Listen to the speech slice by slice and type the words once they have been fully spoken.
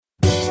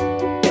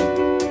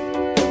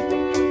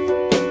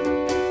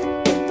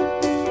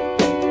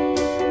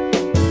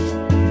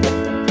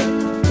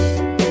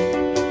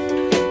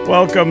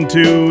Welcome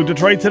to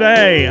Detroit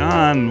Today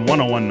on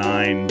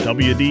 1019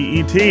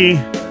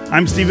 WDET.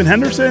 I'm Stephen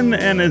Henderson,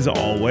 and as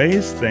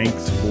always,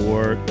 thanks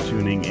for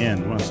tuning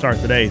in. I want to start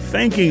today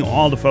thanking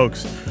all the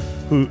folks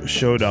who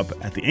showed up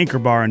at the Anchor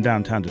Bar in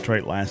downtown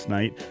Detroit last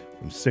night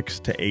from 6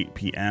 to 8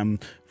 p.m.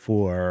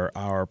 for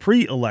our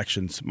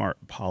pre-election Smart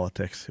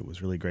Politics. It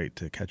was really great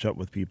to catch up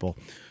with people,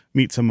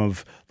 meet some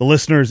of the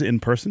listeners in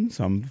person,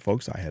 some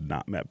folks I had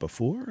not met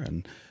before,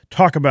 and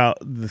talk about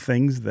the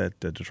things that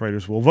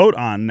Detroiters will vote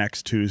on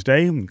next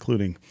Tuesday,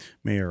 including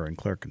mayor and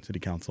clerk and city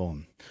council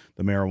and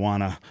the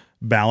marijuana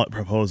ballot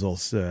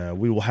proposals.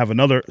 We will have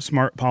another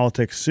Smart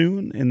Politics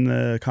soon in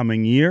the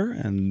coming year,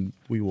 and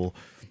we will,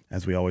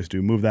 as we always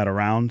do, move that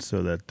around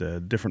so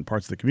that different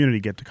parts of the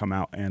community get to come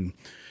out and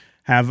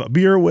have a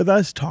beer with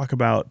us, talk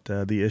about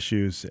the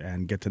issues,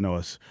 and get to know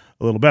us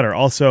a little better.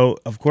 Also,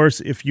 of course,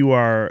 if you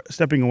are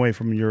stepping away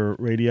from your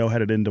radio,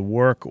 headed into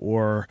work,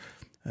 or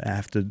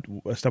have to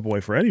step away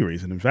for any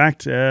reason, in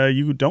fact,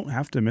 you don't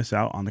have to miss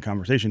out on the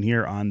conversation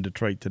here on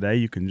Detroit Today.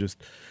 You can just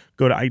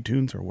go to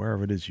iTunes or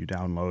wherever it is you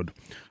download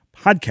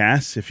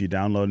podcasts. If you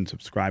download and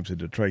subscribe to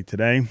Detroit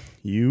Today,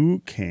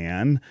 you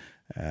can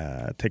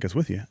take us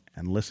with you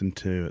and listen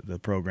to the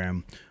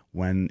program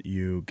when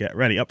you get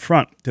ready. Up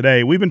front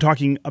today, we've been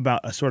talking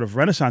about a sort of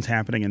renaissance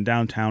happening in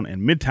downtown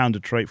and midtown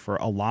Detroit for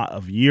a lot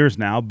of years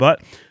now,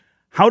 but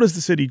how does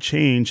the city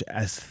change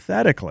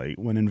aesthetically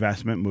when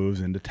investment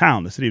moves into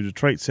town? The city of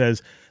Detroit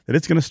says that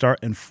it's going to start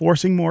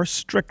enforcing more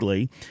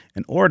strictly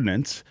an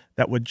ordinance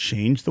that would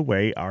change the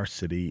way our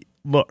city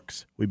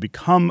looks. We've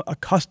become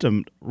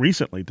accustomed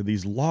recently to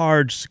these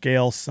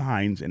large-scale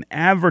signs and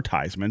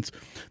advertisements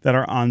that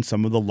are on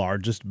some of the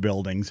largest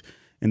buildings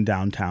in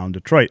downtown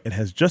Detroit. It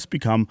has just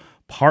become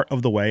part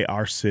of the way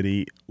our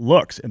city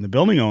looks, and the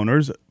building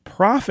owners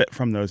profit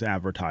from those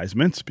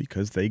advertisements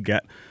because they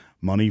get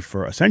money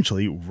for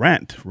essentially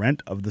rent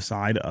of the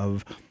side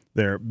of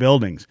their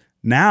buildings.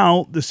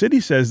 Now, the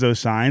city says those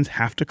signs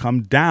have to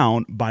come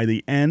down by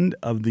the end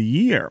of the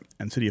year,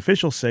 and city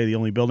officials say the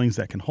only buildings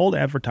that can hold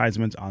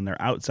advertisements on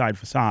their outside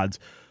facades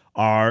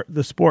are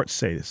the sports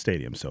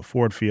stadiums, so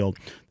Ford Field,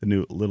 the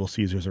new Little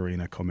Caesars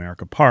Arena,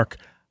 Comerica Park.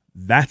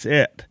 That's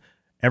it.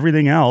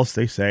 Everything else,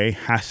 they say,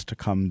 has to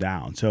come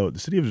down. So the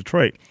city of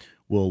Detroit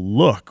will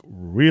look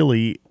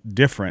really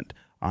different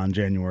on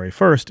January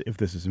 1st if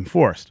this is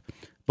enforced.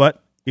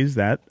 But is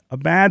that a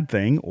bad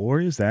thing, or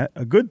is that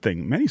a good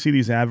thing? Many see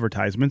these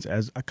advertisements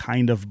as a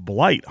kind of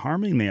blight,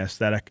 harming the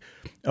aesthetic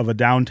of a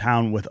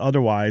downtown with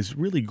otherwise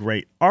really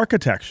great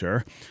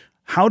architecture.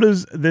 How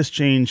does this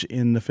change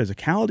in the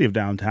physicality of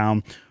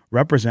downtown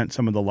represent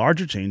some of the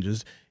larger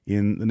changes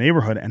in the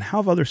neighborhood, and how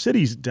have other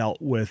cities dealt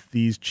with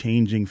these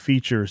changing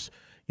features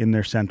in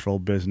their central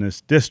business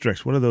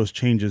districts? What do those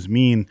changes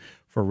mean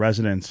for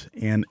residents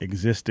and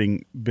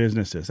existing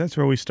businesses? That's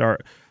where we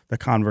start the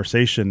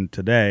conversation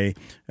today,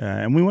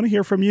 and we want to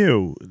hear from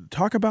you.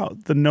 Talk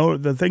about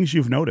the things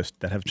you've noticed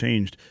that have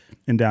changed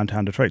in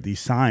downtown Detroit, these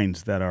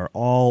signs that are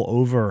all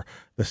over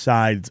the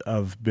sides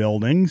of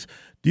buildings.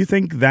 Do you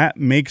think that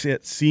makes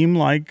it seem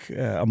like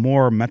a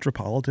more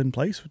metropolitan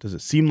place? Does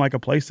it seem like a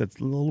place that's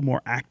a little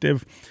more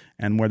active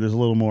and where there's a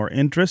little more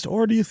interest?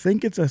 Or do you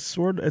think it's a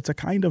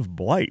kind of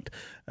blight,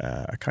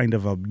 a kind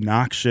of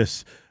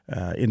obnoxious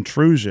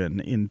intrusion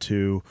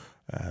into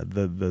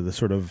the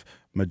sort of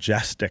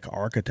majestic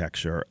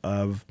architecture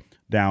of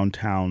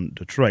downtown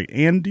Detroit?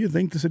 And do you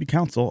think the city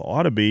council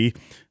ought to be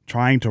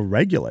trying to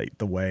regulate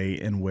the way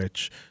in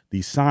which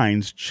these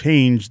signs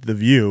change the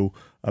view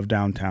of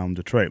downtown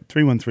Detroit?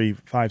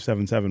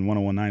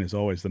 313-577-1019 is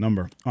always the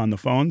number on the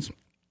phones.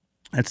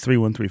 That's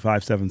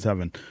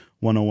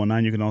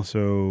 313-577-1019. You can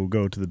also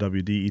go to the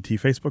WDET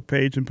Facebook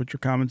page and put your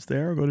comments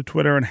there, or go to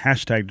Twitter and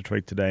hashtag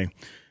Detroit Today,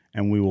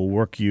 and we will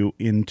work you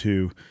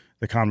into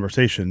the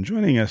conversation.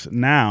 Joining us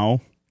now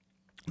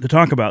to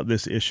talk about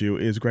this issue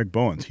is Greg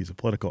Bowens. He's a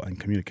political and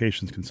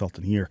communications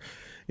consultant here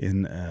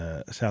in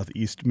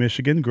Southeast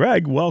Michigan.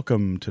 Greg,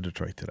 welcome to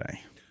Detroit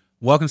Today.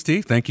 Welcome,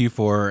 Steve. Thank you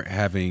for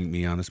having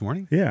me on this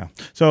morning. Yeah.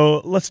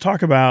 So let's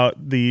talk about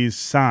these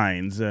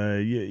signs.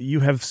 You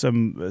have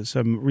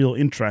some real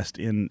interest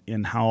in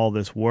how all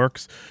this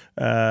works.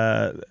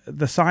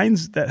 The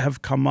signs that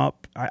have come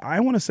up,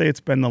 I want to say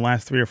it's been the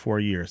last 3 or 4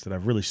 years that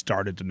I've really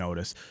started to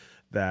notice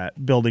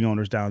that building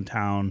owners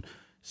downtown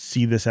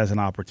see this as an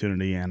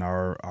opportunity and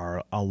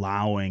are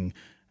allowing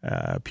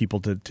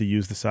people to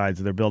use the sides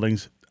of their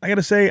buildings. I got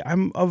to say,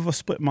 I'm of a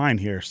split mind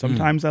here.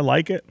 Sometimes I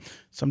like it.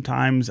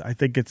 Sometimes I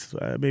think it's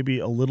maybe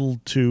a little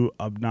too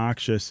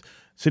obnoxious.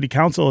 City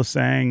council is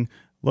saying,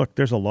 look,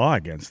 there's a law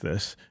against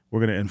this.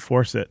 We're going to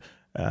enforce it.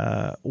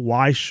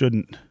 Why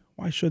shouldn't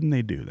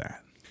they do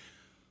that?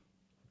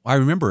 I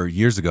remember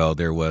years ago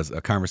there was a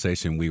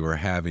conversation we were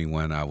having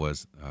when I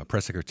was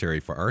press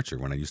secretary for Archer,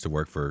 when I used to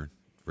work for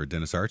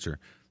Dennis Archer.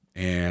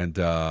 And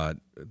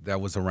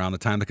that was around the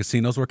time the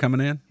casinos were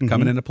coming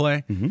into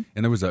play. Mm-hmm.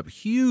 And there was a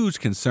huge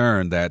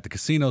concern that the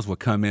casinos would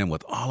come in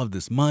with all of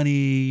this money.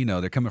 You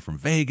know, they're coming from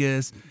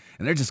Vegas,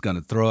 and they're just going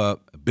to throw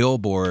up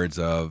billboards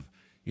of,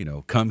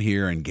 come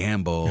here and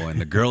gamble, and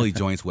the girly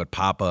joints would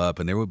pop up,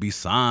 and there would be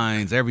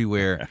signs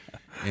everywhere.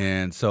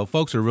 And so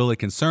folks are really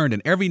concerned,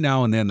 and every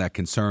now and then that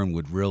concern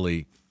would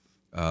really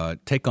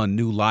take on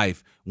new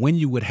life when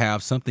you would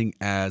have something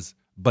as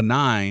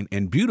benign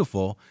and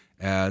beautiful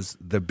as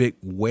the big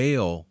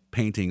whale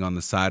painting on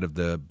the side of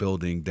the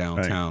building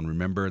downtown. Right.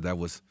 Remember, that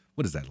was,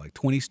 what is that, like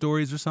 20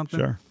 stories or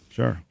something?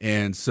 Sure.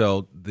 And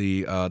so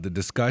the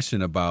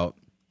discussion about,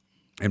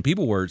 and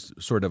people were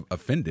sort of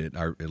offended,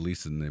 or at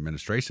least in the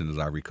administration, as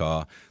I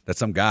recall, that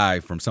some guy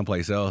from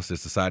someplace else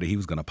just decided he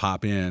was going to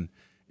pop in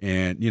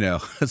and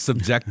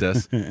subject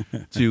us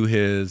to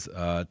his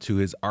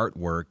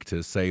artwork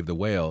to save the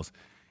whales.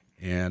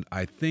 And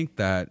I think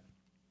that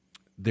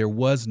there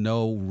was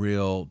no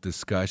real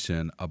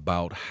discussion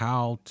about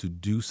how to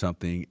do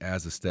something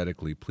as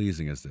aesthetically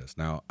pleasing as this.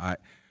 Now,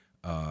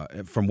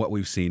 from what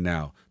we've seen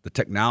now, the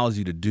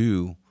technology to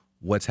do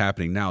what's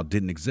happening now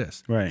didn't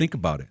exist. Right. Think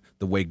about it.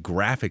 The way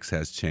graphics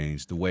has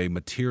changed, the way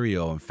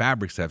material and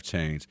fabrics have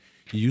changed.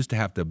 You used to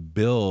have to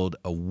build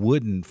a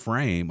wooden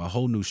frame, a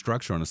whole new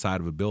structure on the side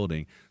of a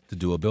building to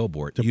do a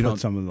billboard. To put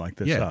something like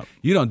this up.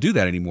 You don't do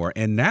that anymore.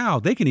 And now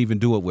they can even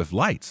do it with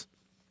lights.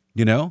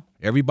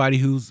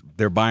 Everybody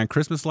they're buying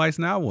Christmas lights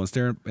now. Well,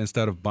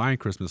 instead of buying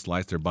Christmas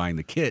lights, they're buying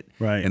the kit.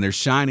 Right. And they're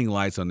shining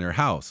lights on their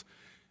house.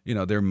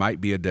 There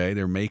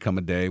may come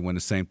a day when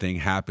the same thing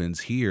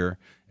happens here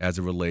as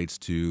it relates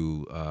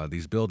to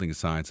these building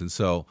signs. And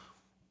so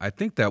I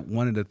think that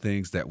one of the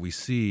things that we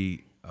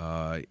see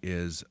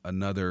is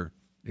another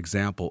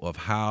example of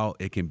how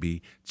it can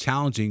be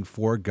challenging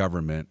for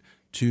government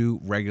to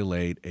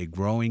regulate a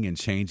growing and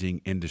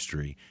changing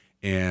industry.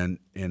 And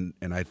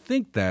I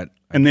think that,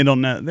 and they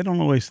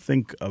don't always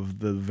think of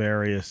the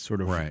various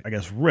sort of, right, I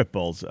guess,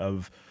 ripples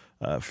of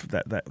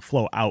that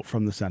flow out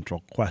from the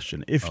central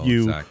question. If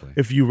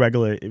you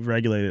regulate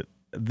it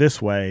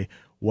this way,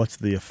 what's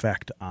the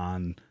effect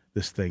on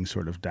this thing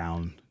sort of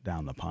down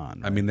the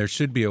pond? Right? I mean, there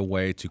should be a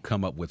way to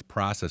come up with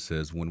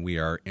processes when we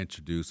are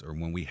introduced or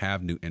when we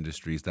have new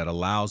industries that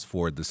allows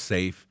for the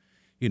safe,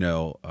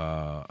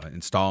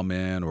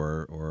 installment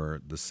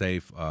or the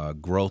safe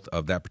growth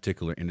of that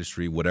particular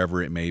industry,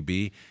 whatever it may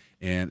be,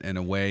 and in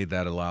a way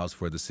that allows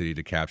for the city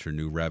to capture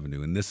new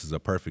revenue. And this is a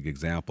perfect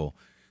example.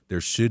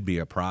 There should be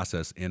a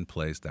process in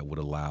place that would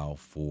allow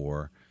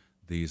for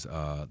this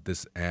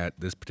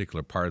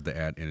particular part of the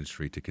ad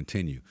industry to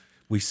continue.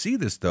 We see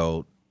this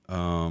though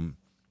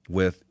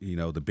with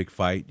the big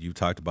fight. You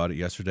talked about it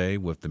yesterday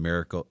with the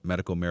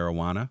medical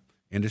marijuana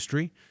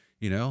industry.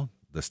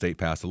 The state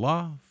passed a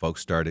law,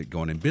 folks started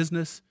going in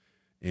business,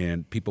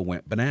 and people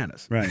went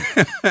bananas. Right.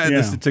 And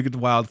this took it a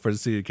while for the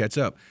city to catch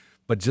up.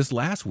 But just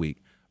last week,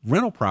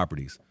 rental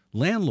properties,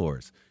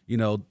 landlords,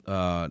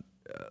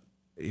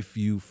 if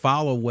you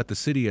follow what the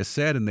city has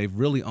said, and they've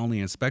really only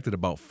inspected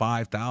about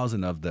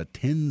 5,000 of the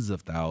tens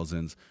of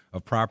thousands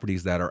of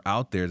properties that are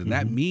out there, then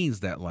that means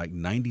that like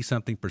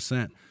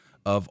 90-something%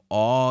 of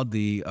all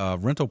the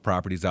rental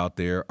properties out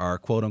there are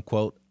quote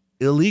unquote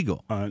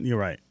illegal. You're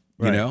right.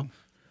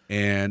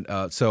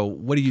 And so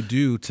what do you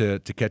do to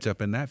catch up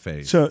in that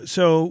phase?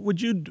 So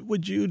would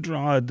you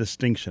draw a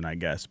distinction, I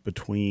guess,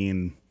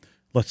 between,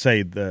 let's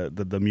say,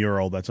 the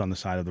mural that's on the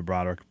side of the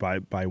Broderick by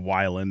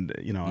Weiland?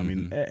 I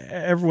mean,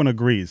 everyone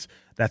agrees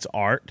that's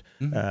art.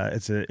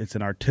 It's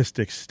an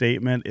artistic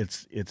statement.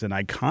 It's an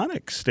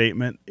iconic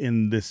statement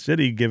in this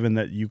city, given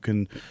that you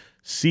can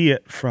see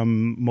it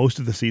from most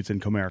of the seats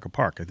in Comerica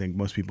Park. I think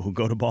most people who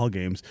go to ball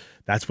games,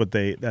 that's what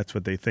they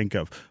think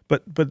of.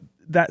 But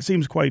that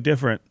seems quite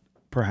different,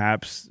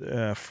 perhaps,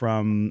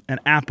 from an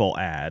Apple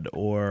ad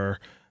or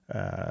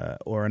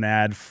an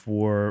ad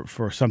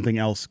for something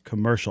else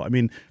commercial. I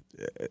mean,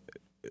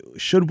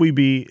 should we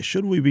be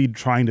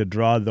trying to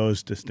draw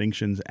those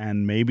distinctions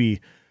and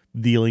maybe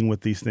dealing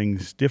with these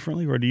things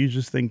differently, or do you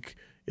just think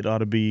it ought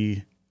to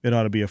be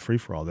a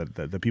free-for-all,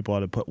 that the people ought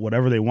to put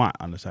whatever they want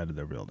on the side of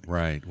their building?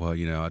 Right. Well,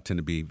 I tend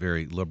to be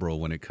very liberal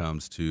when it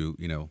comes to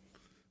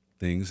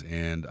things,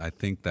 and I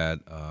think that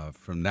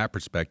from that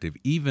perspective,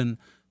 even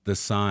the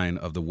sign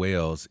of the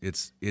whales,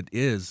 it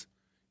is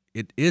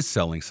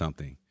selling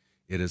something.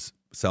 It is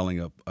selling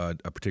a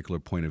particular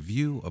point of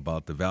view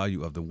about the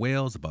value of the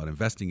whales, about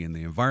investing in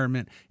the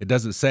environment. It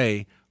doesn't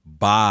say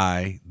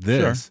buy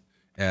this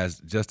as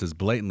just as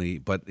blatantly,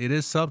 but it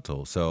is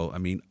subtle. So, I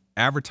mean,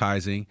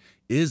 advertising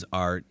is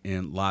art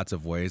in lots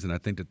of ways, and I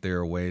think that there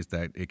are ways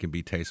that it can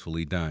be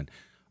tastefully done.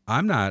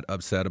 I'm not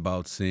upset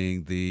about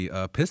seeing the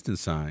Piston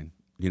sign,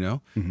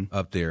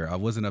 up there. I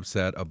wasn't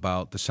upset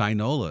about the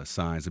Shinola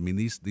signs. I mean,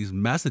 these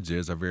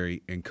messages are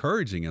very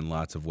encouraging in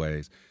lots of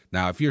ways.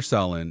 Now, if you're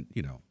selling,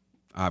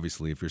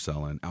 obviously, if you're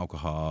selling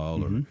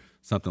alcohol or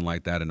something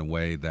like that in a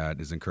way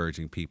that is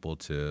encouraging people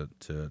to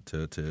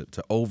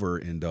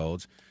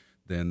overindulge,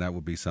 then that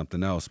would be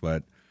something else.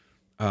 But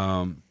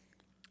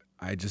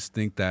I just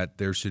think that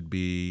there should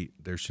be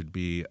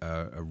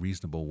a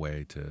reasonable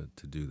way to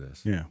do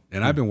this. Yeah.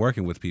 And I've been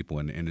working with people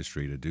in the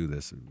industry to do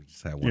this. We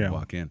just had one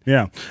walk in.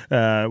 Yeah.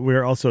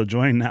 We're also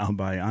joined now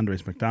by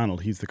Andres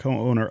McDonald. He's the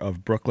co-owner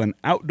of Brooklyn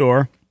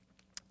Outdoor.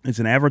 It's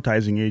an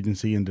advertising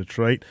agency in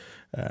Detroit,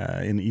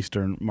 in the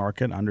Eastern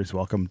Market. Andres,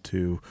 welcome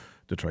to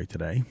Detroit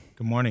Today.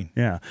 Good morning.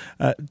 Yeah.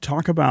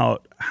 Talk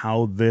about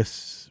how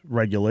this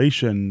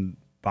regulation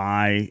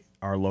by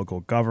our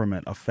local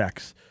government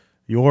affects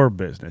your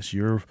business.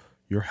 You're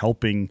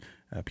helping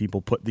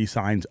people put these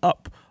signs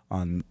up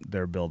on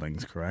their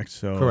buildings, correct?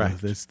 So Correct.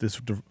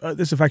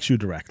 This affects you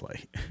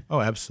directly.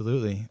 Oh,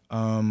 absolutely.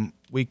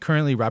 We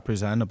currently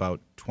represent about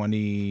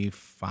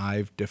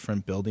 25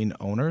 different building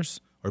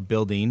owners, or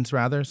buildings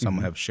rather. Some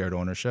have shared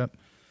ownership.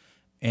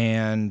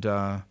 And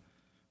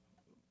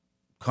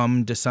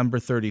come December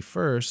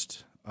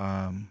 31st,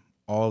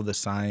 all of the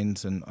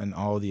signs and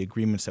all of the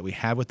agreements that we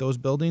have with those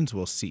buildings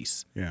will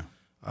cease. Yeah.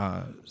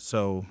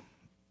 So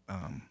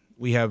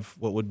we have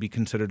what would be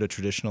considered a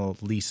traditional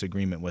lease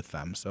agreement with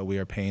them. So we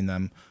are paying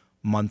them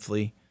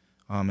monthly,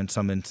 in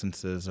some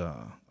instances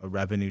a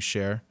revenue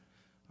share.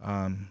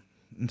 And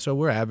so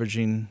we're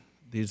averaging,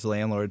 these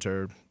landlords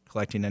are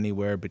collecting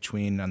anywhere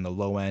between, on the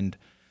low end,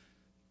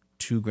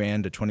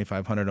 $2,000 to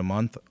 $2,500 a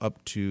month,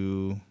 up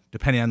to,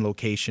 depending on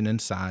location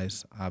and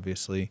size,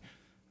 obviously,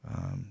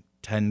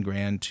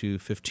 $10,000 to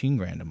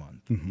 $15,000 a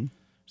month. Mm-hmm.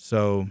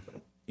 So,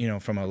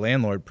 from a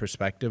landlord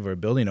perspective or a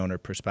building owner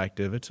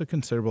perspective, it's a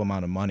considerable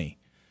amount of money.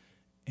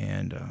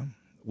 And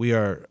we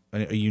are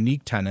a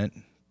unique tenant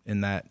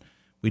in that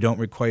we don't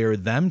require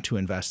them to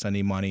invest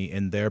any money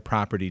in their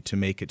property to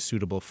make it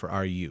suitable for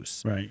our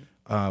use. Right.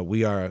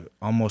 We are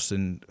almost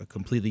in a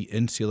completely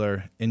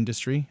insular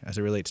industry as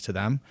it relates to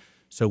them.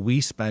 So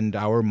we spend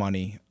our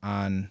money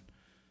on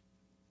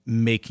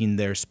making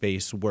their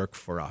space work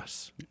for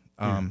us,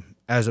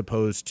 as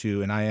opposed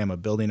to, and I am a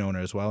building owner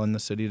as well in the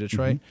city of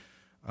Detroit.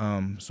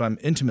 So I'm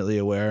intimately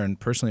aware and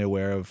personally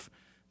aware of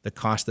the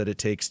cost that it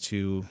takes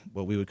to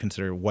what we would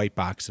consider white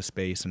box a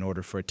space in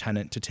order for a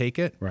tenant to take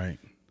it. Right.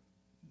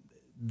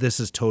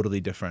 This is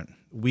totally different.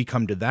 We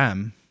come to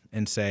them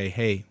and say,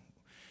 hey,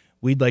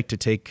 we'd like to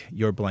take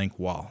your blank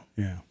wall.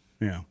 Yeah.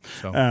 Yeah.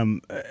 So,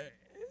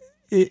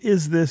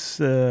 is this,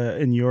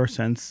 in your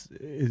sense,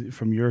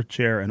 from your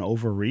chair, an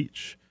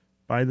overreach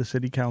by the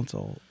city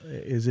council?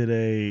 Is it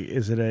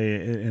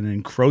an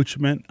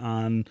encroachment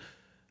on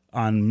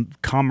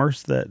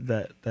commerce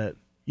that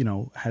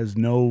has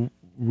no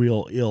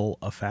real ill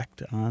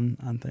effect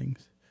on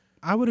things?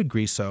 I would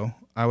agree.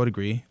 I would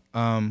agree.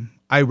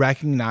 I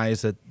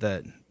recognize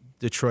that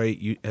Detroit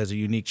has a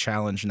unique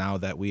challenge now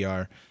that we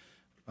are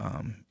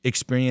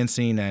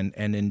experiencing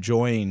and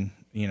enjoying,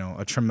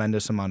 a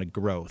tremendous amount of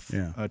growth,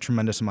 a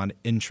tremendous amount of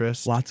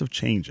interest. Lots of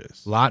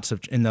changes.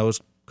 And those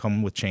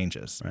come with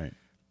changes. Right.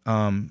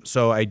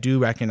 So I do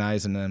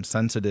recognize and I'm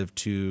sensitive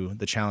to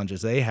the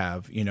challenges they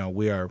have.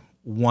 We are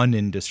one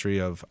industry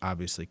of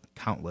obviously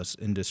countless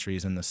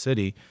industries in the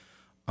city.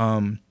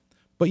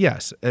 But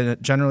yes,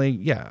 and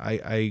generally,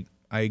 I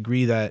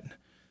agree that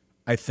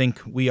I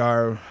think we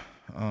are,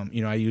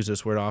 I use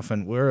this word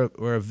often, we're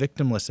a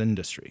victimless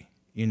industry.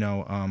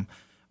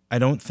 I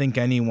don't think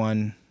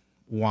anyone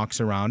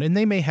walks around, and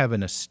they may have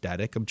an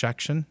aesthetic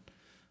objection,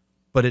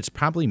 but it's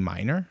probably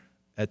minor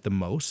at the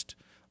most.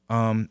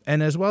 And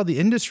as well, the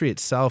industry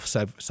itself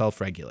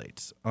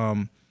self-regulates.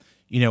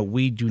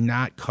 We do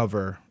not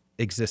cover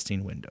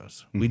existing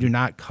windows. We do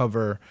not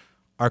cover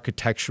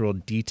architectural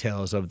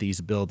details of these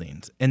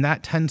buildings. And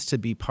that tends to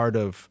be part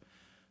of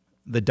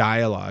the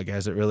dialogue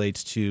as it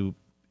relates to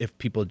if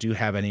people do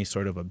have any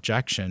sort of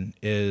objection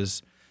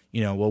is,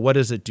 what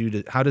does it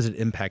do how does it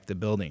impact the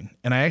building?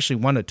 And I actually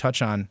want to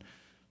touch on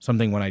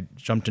something when I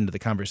jumped into the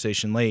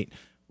conversation late.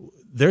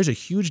 There's a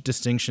huge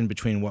distinction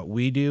between what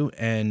we do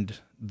and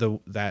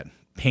that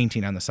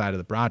painting on the side of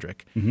the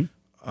Broderick.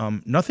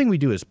 Nothing we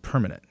do is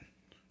permanent.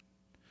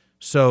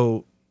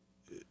 So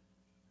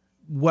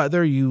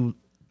whether you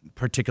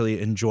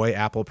particularly enjoy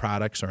Apple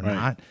products or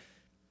not,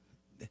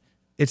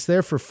 it's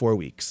there for 4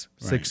 weeks,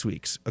 6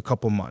 weeks, a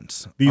couple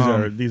months.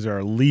 These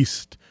are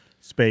leased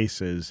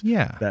spaces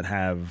that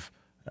have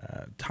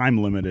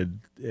time-limited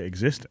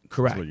existence.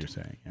 Correct. Is what you're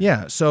saying.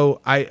 Yeah.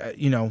 So I,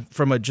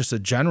 from just a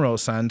general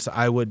sense,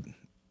 it would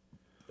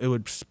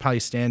probably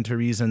stand to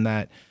reason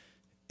that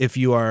if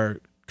you are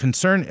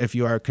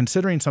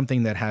considering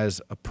something that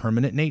has a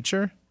permanent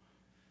nature,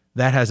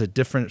 that has a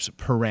different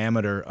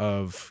parameter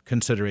of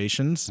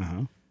considerations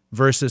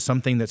versus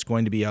something that's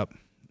going to be up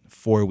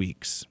 4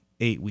 weeks,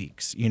 8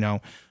 weeks. The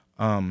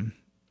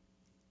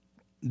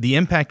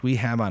impact we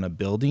have on a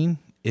building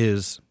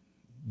is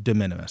de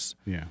minimis.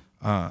 Yeah.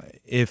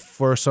 If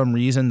for some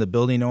reason the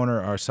building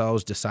owner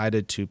ourselves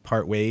decided to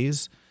part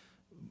ways,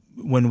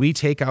 when we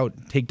take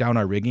down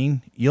our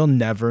rigging, you'll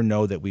never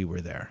know that we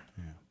were there.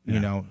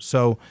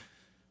 So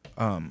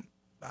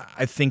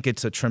I think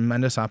it's a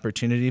tremendous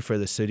opportunity for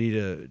the city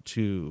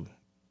to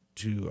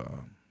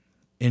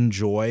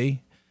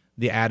enjoy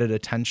the added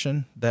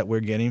attention that we're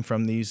getting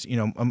from these.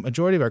 A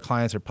majority of our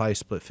clients are probably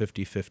split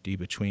 50-50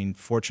 between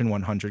Fortune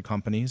 100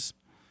 companies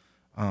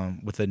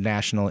with a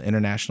national,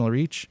 international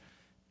reach,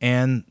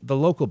 and the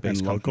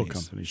local-based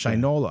companies, companies,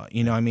 Shinola.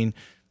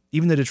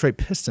 Even the Detroit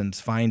Pistons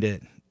find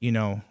it,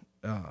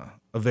 a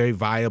very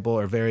viable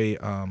or very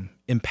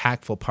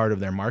impactful part of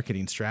their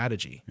marketing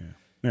strategy.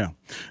 Yeah.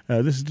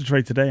 This is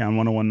Detroit Today on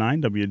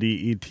 101.9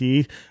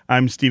 WDET.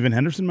 I'm Stephen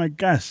Henderson. My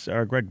guests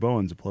are Greg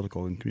Bowens, a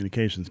political and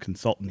communications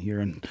consultant here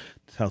in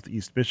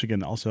Southeast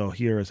Michigan. Also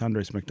here is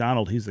Andres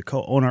McDonald. He's the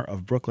co-owner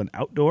of Brooklyn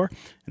Outdoor,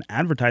 an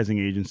advertising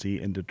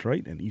agency in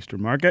Detroit and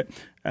Eastern Market.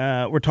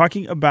 We're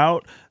talking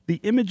about the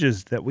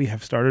images that we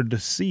have started to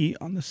see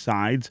on the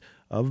sides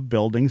of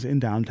buildings in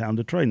downtown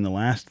Detroit in the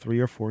last 3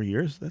 or 4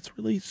 years. That's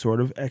really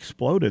sort of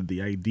exploded.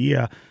 The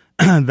idea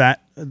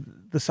that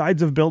the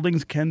sides of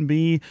buildings can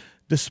be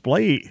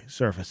display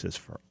surfaces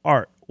for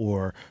art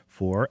or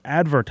for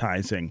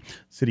advertising.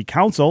 City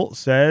Council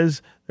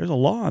says there's a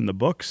law on the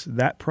books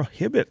that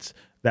prohibits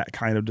that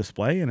kind of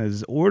display and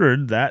has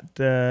ordered that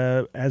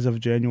as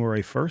of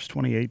January 1st,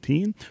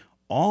 2018,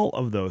 all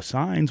of those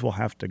signs will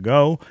have to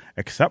go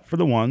except for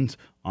the ones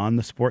on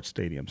the sports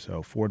stadium.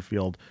 So Ford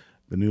Field,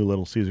 the new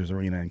Little Caesars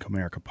Arena, and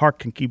Comerica Park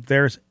can keep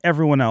theirs.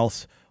 Everyone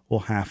else will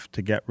have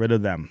to get rid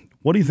of them.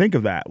 What do you think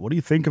of that? What do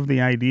you think of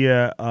the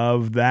idea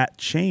of that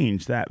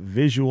change, that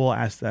visual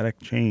aesthetic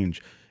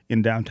change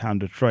in downtown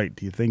Detroit?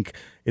 Do you think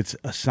it's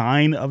a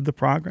sign of the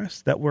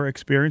progress that we're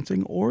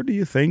experiencing, or do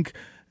you think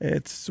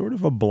it's sort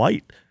of a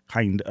blight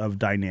kind of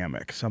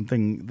dynamic,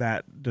 something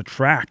that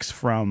detracts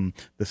from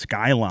the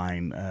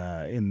skyline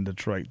in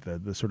Detroit,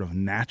 the sort of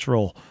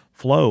natural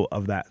flow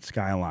of that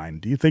skyline?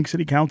 Do you think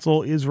City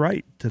Council is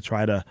right to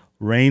try to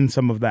rein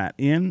some of that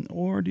in,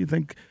 or do you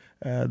think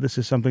this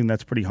is something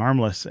that's pretty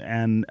harmless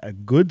and a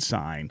good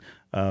sign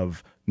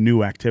of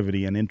new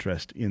activity and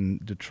interest in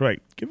Detroit?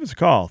 Give us a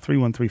call,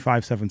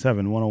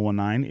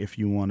 313-577-1019, if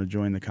you want to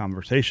join the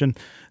conversation.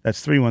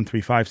 That's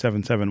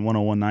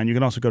 313-577-1019. You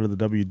can also go to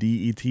the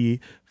WDET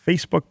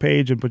Facebook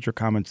page and put your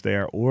comments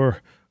there,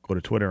 or go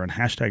to Twitter and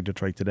hashtag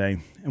Detroit Today,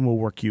 and we'll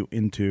work you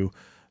into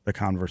the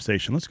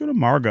conversation. Let's go to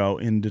Margot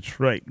in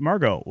Detroit.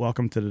 Margot,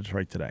 welcome to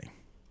Detroit Today.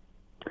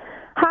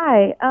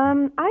 Hi.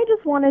 I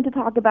just wanted to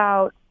talk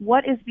about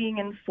what is being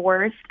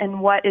enforced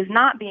and what is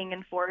not being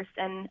enforced,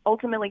 and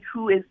ultimately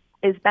who is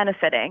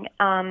benefiting.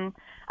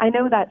 I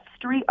know that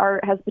street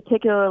art has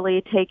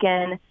particularly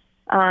taken,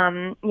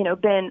 been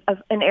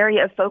an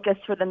area of focus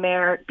for the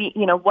mayor.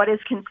 What is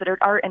considered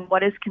art and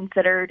what is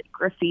considered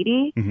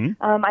graffiti. Mm-hmm.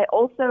 I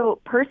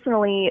also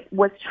personally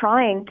was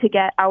trying to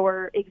get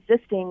our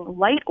existing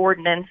light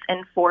ordinance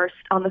enforced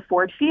on the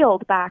Ford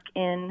Field back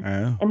in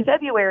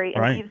February,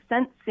 and we've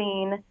since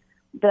seen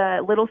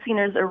the Little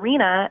Caesars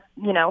Arena,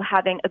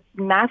 having a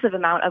massive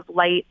amount of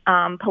light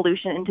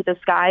pollution into the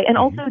sky, and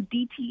also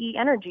DTE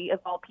Energy, of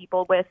all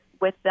people, with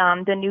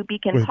the new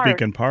Beacon Park.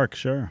 Beacon Park,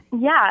 sure.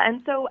 Yeah,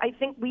 and so I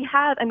think we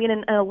have,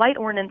 a light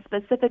ordinance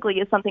specifically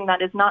is something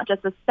that is not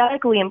just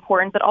aesthetically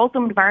important, but also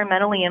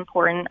environmentally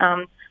important.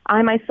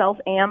 I myself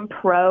am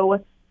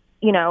pro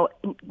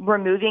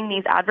removing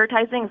these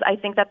advertisings. I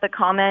think that the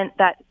comment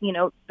that,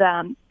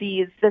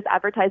 this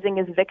advertising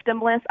is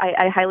victimless,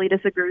 I highly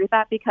disagree with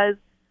that, because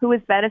who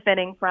is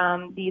benefiting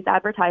from these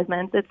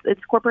advertisements?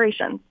 It's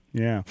corporations.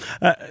 Yeah.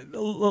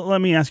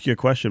 Let me ask you a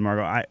question,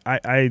 Margot.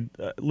 I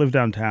live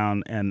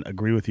downtown and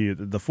agree with you.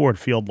 The Ford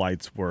Field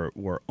lights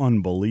were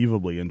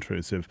unbelievably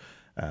intrusive.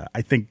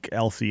 I think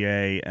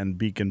LCA and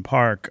Beacon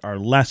Park are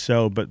less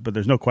so, but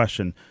there's no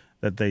question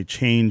that they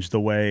change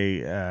the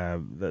way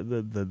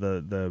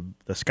the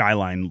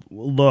skyline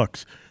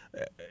looks.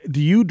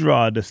 Do you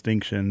draw a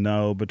distinction,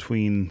 though,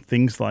 between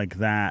things like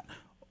that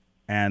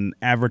and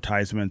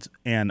advertisements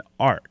and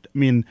art?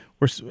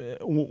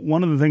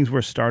 One of the things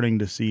we're starting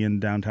to see in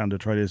downtown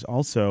Detroit is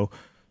also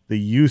the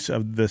use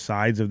of the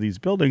sides of these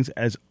buildings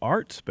as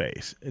art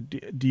space.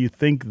 Do you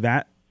think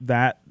that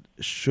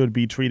should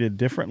be treated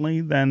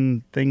differently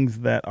than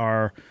things that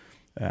are,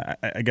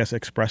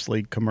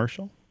 expressly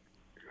commercial?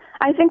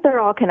 I think they're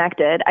all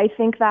connected. I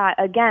think that,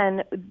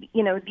 again,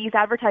 these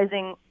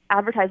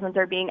advertisements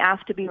are being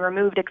asked to be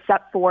removed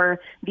except for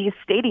these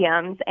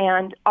stadiums,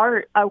 and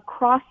art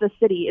across the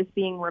city is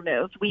being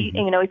removed.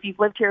 If you've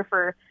lived here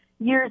for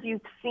years,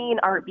 you've seen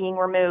art being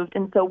removed.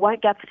 And so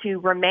what gets to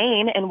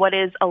remain and what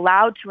is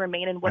allowed to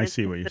remain and what is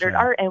considered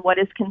art and what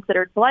is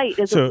considered blight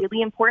is a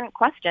really important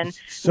question.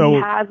 We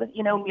have,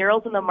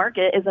 Murals in the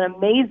Market is an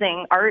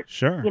amazing art,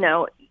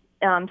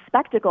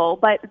 spectacle,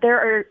 but there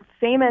are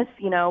famous,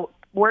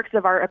 works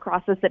of art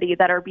across the city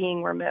that are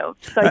being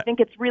removed. So I think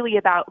it's really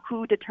about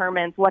who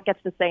determines what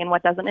gets to stay and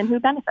what doesn't, and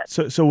who benefits.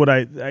 So what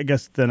I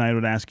guess then I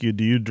would ask you,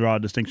 do you draw a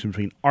distinction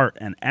between art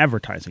and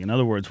advertising? In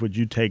other words, would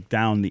you take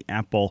down the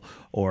Apple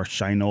or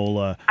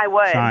Shinola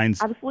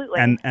signs absolutely,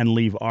 and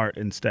leave art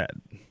instead?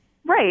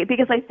 Right,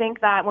 because I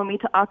think that when we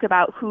talk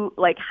about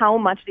how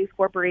much these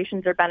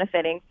corporations are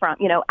benefiting from,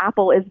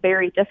 Apple is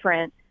very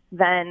different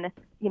than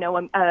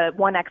a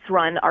 1X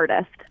run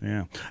artist.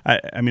 Yeah.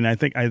 I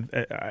think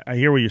I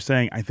hear what you're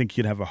saying. I think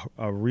you'd have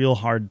a real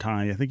hard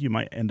time. I think you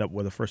might end up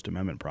with a First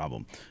Amendment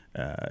problem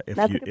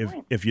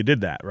if you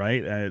did that,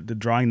 right?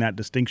 Drawing that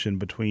distinction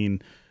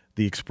between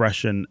the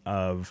expression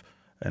of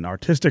an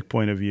artistic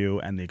point of view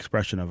and the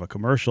expression of a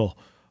commercial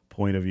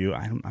point of view,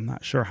 I'm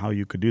not sure how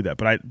you could do that.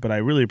 But I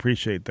really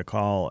appreciate the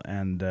call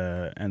and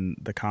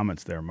the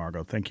comments there,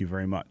 Margot. Thank you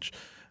very much.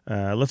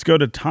 Let's go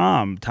to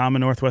Tom. Tom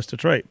in Northwest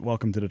Detroit.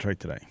 Welcome to Detroit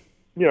Today.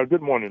 Yeah,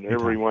 good morning,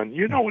 everyone.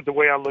 You know, the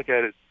way I look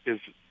at it is,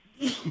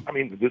 I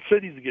mean, the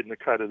city's getting a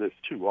cut of this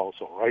too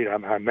also, right?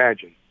 I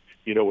imagine,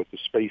 you know, with the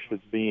space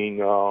that's being,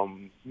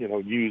 you know,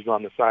 used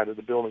on the side of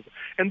the building.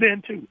 And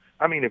then, too,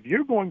 I mean, if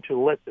you're going to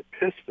let the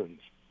Pistons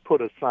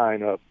put a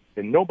sign up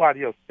and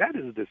nobody else, that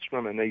is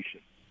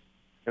discrimination.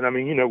 And, I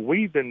mean, you know,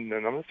 we've been,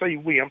 and I'm going to say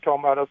we, I'm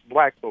talking about us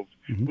black folks,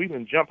 we've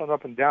been jumping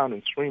up and down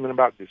and screaming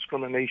about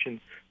discrimination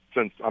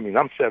since, I mean,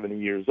 I'm 70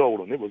 years old,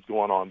 and it was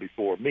going on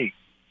before me.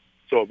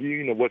 So if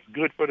you know what's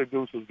good for the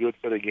goose is good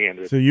for the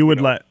gander. So you would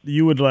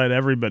let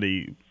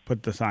everybody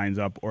put the signs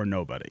up, or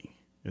nobody,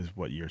 is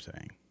what you're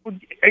saying. Well,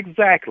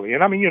 exactly,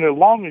 and I mean, you know, as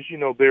long as you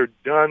know they're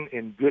done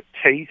in good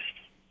taste,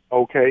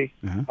 okay,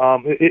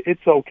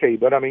 it's okay.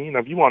 But I mean, you know,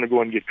 if you want to go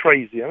and get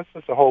crazy,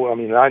 that's a whole. I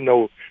mean, I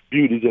know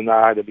beauty's in the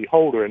eye of the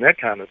beholder and that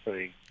kind of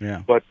thing.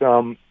 Yeah. But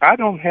I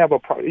don't have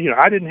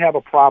I didn't have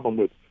a problem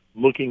with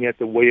looking at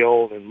the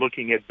whale and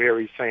looking at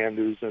Barry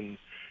Sanders and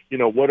you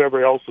know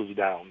whatever else is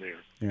down there.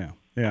 Yeah.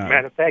 Yeah.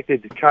 Matter of fact,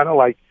 it kind of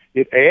like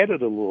it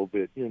added a little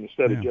bit, you know,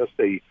 instead of just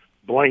a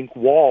blank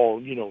wall,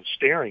 you know,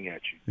 staring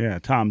at you. Yeah,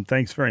 Tom,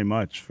 thanks very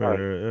much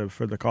for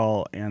the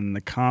call and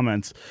the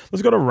comments.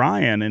 Let's go to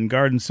Ryan in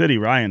Garden City.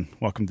 Ryan,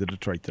 welcome to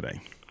Detroit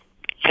Today.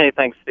 Hey,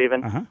 thanks,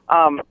 Stephen.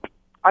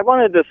 I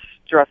wanted to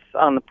stress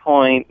on the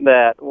point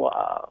that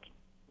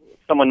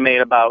someone made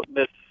about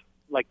this,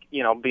 like,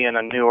 you know, being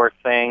a newer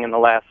thing in the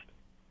last,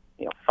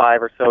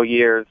 5 or so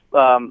years.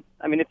 I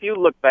mean, if you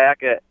look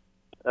back at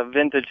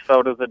vintage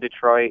photos of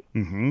Detroit,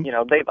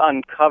 they've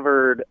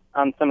uncovered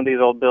on some of these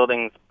old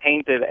buildings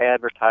painted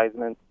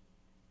advertisements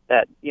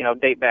that,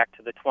 date back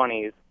to the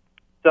 20s.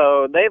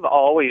 So they've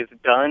always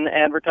done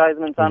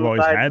advertisements on the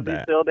sides of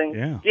these buildings.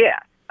 Yeah.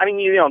 I mean,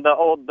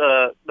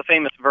 the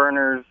famous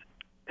Verner's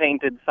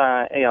painted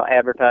sign,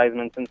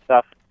 advertisements and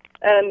stuff.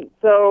 And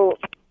so,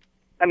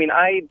 I mean,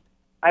 I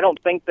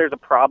don't think there's a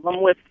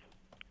problem with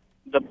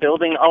the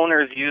building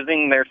owners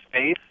using their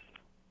space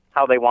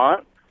how they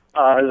want.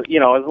 As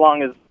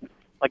long as,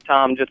 like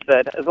Tom just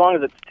said, as long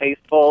as it's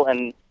tasteful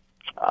and,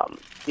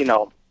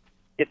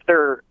 if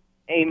they're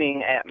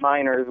aiming at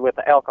minors with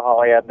the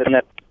alcohol ad, then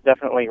that's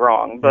definitely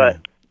wrong.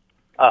 But,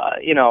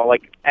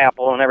 like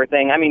Apple and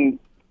everything, I mean,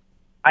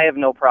 I have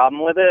no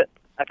problem with it.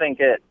 I think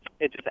it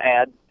just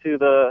adds to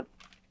the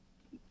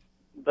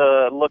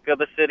look of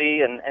the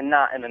city and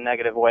not in a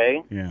negative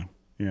way. Yeah.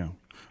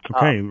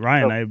 Okay,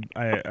 Ryan,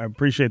 I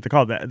appreciate the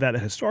call. That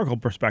historical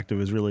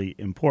perspective is really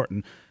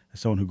important. As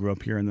someone who grew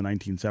up here in the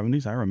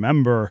 1970s, I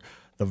remember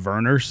the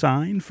Werner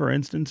sign, for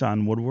instance,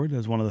 on Woodward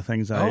as one of the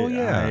things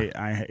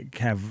I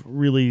have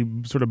really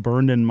sort of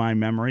burned in my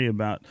memory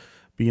about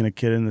being a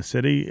kid in the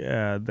city.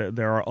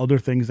 There are other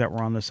things that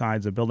were on the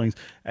sides of buildings.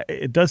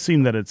 It does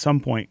seem that at some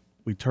point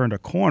we turned a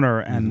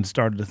corner and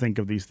started to think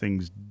of these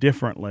things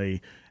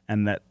differently,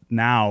 and that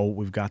now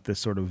we've got this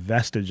sort of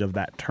vestige of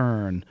that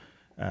turn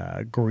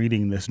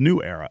greeting this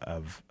new era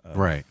of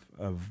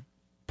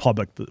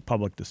public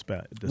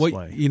display.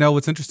 Well,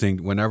 what's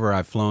interesting, whenever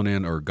I've flown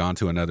in or gone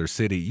to another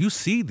city, you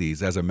see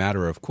these as a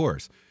matter of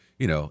course.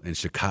 In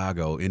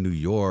Chicago, in New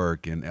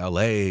York, in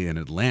L.A., in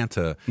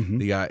Atlanta,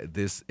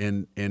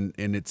 and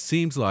it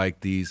seems like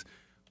these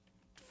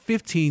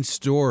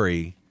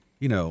 15-story,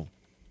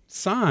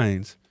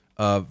 signs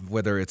of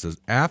whether it's an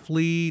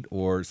athlete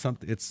or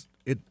something.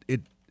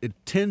 It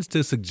tends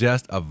to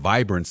suggest a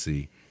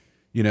vibrancy,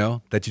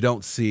 that you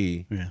don't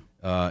see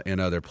in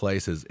other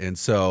places, and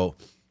so.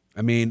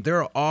 I mean,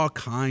 there are all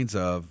kinds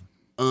of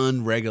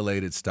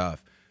unregulated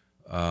stuff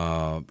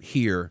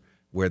here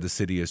where the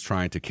city is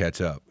trying to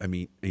catch up. I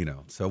mean,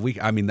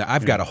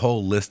 I've got a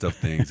whole list of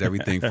things,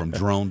 everything from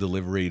drone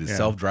delivery to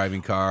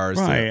self-driving cars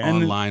to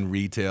online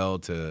retail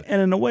to.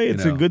 And in a way,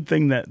 it's a good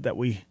thing that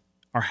we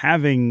are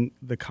having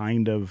the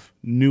kind of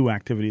new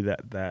activity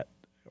that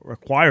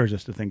requires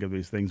us to think of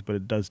these things, but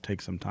it does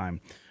take some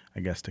time, I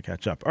guess, to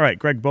catch up. All right,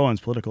 Greg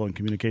Bowens, political and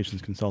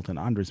communications consultant,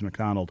 Andres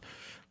McDonald,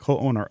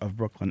 co-owner of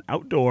Brooklyn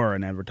Outdoor,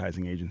 an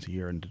advertising agency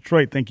here in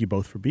Detroit. Thank you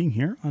both for being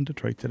here on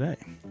Detroit Today.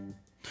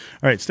 All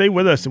right, stay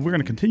with us, and we're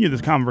going to continue this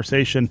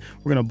conversation.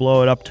 We're going to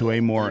blow it up to a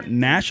more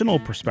national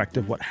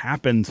perspective. What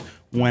happens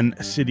when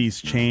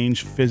cities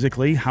change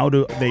physically? How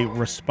do they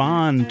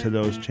respond to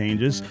those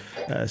changes?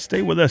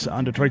 Stay with us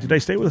on Detroit Today.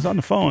 Stay with us on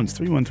the phones,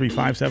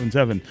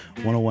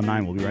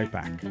 313-577-1019. We'll be right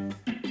back.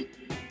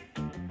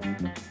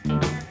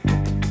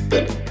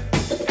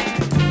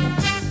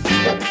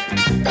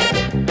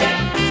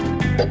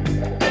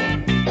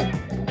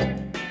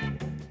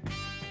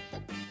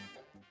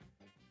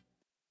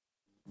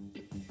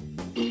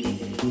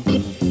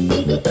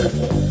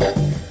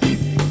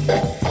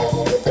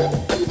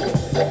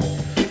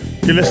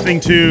 You're listening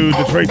to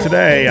Detroit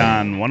Today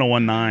on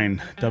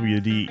 1019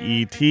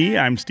 WDET.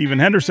 I'm Stephen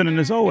Henderson, and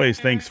as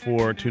always, thanks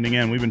for tuning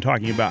in. We've been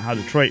talking about how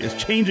Detroit is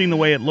changing the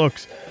way it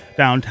looks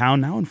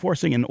downtown, now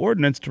enforcing an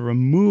ordinance to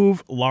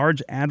remove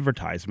large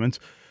advertisements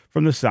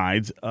from the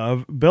sides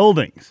of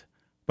buildings.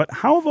 But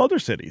how have other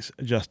cities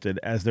adjusted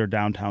as their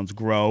downtowns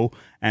grow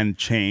and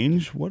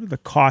change? What are the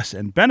costs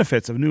and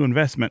benefits of new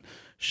investment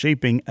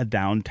shaping a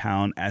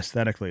downtown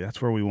aesthetically?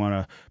 That's where we want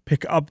to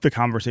pick up the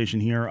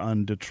conversation here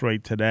on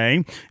Detroit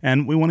Today.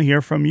 And we want to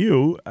hear from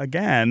you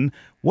again.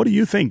 What do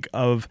you think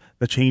of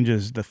the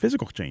changes, the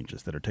physical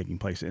changes that are taking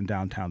place in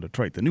downtown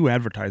Detroit, the new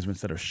advertisements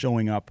that are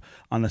showing up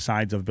on the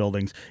sides of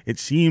buildings? It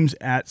seems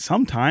at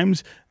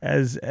sometimes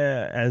as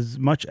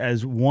much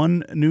as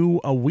one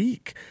new a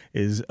week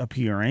is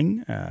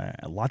appearing.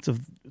 Lots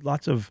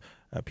of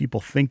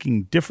people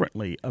thinking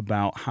differently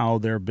about how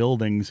their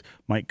buildings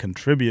might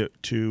contribute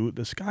to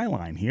the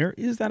skyline here.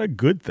 Is that a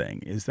good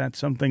thing? Is that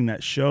something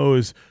that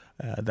shows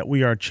that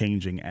we are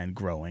changing and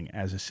growing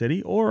as a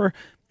city? Or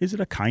is it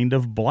a kind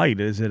of blight?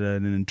 Is it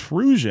an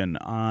intrusion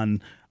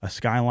on a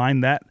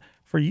skyline that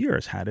for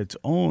years had its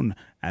own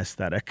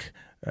aesthetic,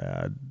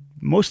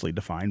 mostly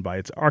defined by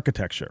its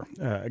architecture?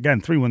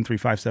 Again,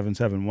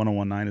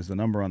 313-577-1019 is the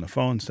number on the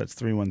phones. That's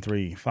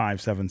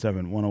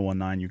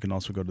 313-577-1019. You can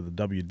also go to the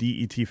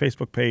WDET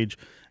Facebook page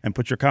and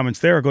put your comments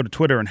there, or go to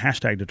Twitter and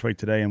hashtag Detroit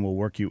Today, and we'll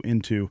work you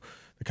into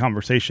the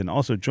conversation.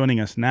 Also joining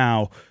us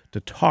now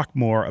to talk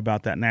more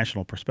about that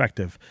national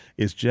perspective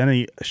is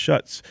Jenny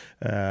Schutz.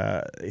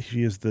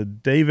 She is the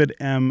David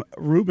M.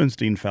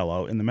 Rubenstein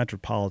Fellow in the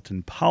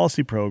Metropolitan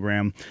Policy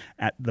Program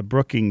at the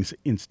Brookings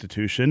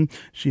Institution.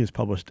 She has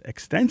published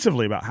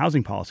extensively about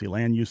housing policy,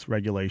 land use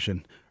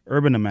regulation,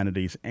 urban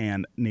amenities,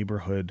 and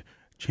neighborhood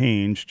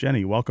change.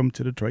 Jenny, welcome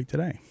to Detroit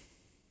Today.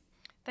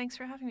 Thanks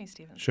for having me,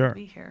 Stephen. Sure. Good to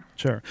be here.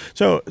 Sure.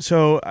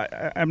 So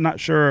I'm not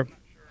sure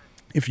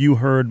if you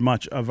heard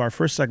much of our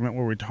first segment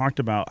where we talked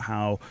about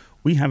how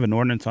we have an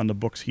ordinance on the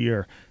books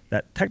here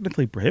that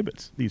technically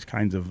prohibits these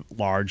kinds of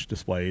large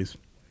displays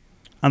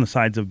on the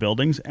sides of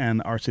buildings.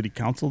 And our city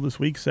council this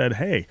week said,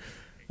 hey,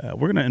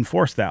 we're going to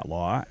enforce that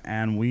law,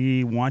 and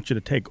we want you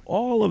to take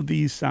all of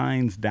these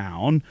signs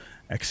down,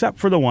 except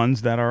for the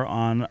ones that are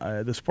on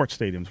the sports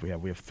stadiums we have.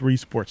 We have 3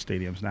 sports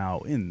stadiums now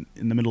in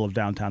the middle of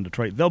downtown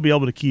Detroit. They'll be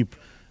able to keep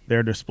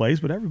their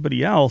displays, but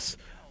everybody else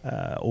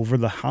over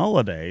the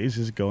holidays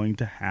is going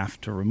to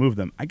have to remove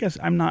them. I guess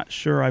I'm not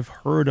sure I've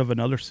heard of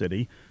another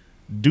city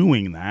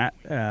doing that,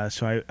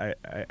 so I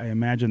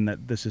imagine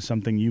that this is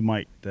something you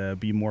might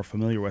be more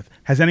familiar with.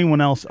 Has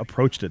anyone else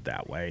approached it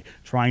that way,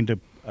 trying to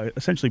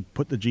essentially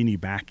put the genie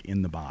back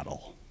in the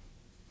bottle?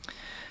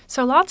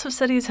 So lots of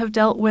cities have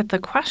dealt with the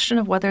question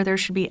of whether there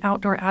should be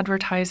outdoor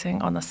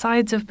advertising on the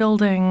sides of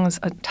buildings,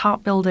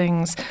 atop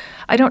buildings.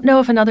 I don't know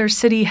if another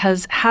city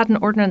has had an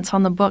ordinance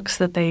on the books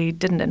that they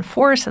didn't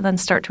enforce and then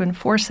start to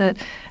enforce it.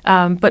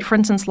 But for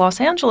instance, Los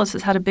Angeles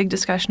has had a big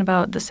discussion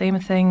about the same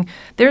thing.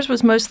 Theirs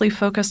was mostly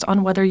focused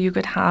on whether you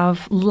could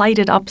have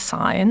lighted up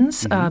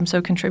signs,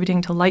 so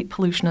contributing to light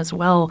pollution as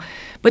well.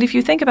 But if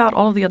you think about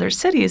all of the other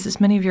cities,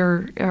 as many of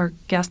your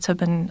guests have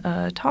been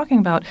talking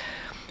about,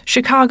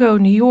 Chicago,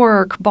 New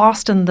York,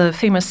 Boston, the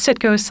famous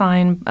Citgo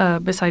sign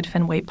beside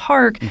Fenway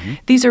Park.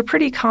 These are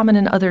pretty common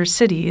in other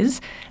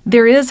cities.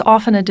 There is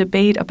often a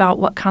debate about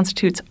what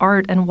constitutes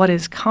art and what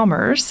is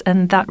commerce,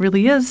 and that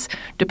really is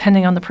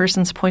depending on the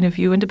person's point of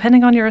view and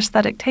depending on your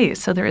aesthetic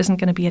taste. So there isn't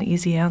going to be an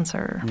easy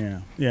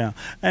answer. Yeah.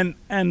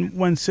 And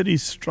when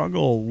cities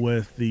struggle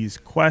with these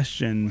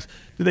questions,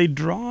 do they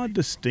draw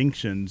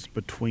distinctions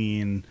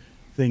between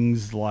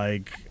things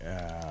like,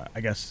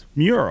 I guess,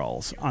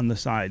 murals on the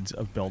sides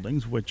of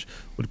buildings, which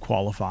would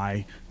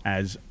qualify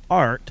as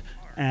art,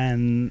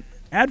 and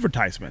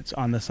advertisements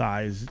on the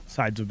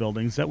sides of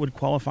buildings that would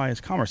qualify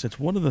as commerce? It's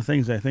one of the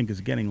things I think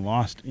is getting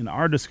lost in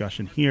our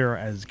discussion here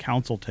as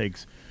council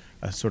takes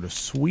a sort of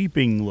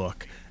sweeping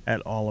look at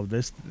all of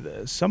this.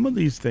 Some of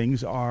these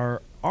things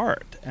are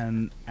art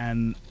and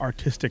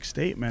artistic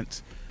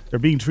statements. They're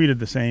being treated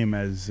the same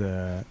as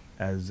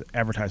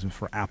advertisements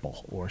for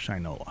Apple or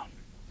Shinola.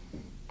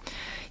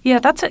 Yeah,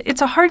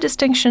 it's a hard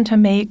distinction to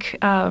make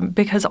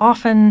because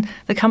often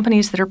the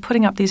companies that are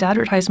putting up these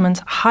advertisements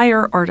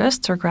hire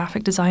artists or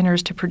graphic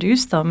designers to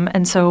produce them.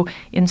 And so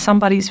in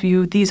somebody's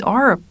view, these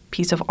are a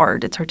piece of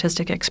art. It's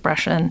artistic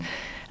expression. Sure.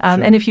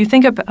 And if you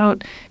think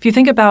about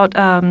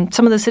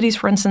some of the cities,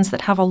 for instance,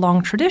 that have a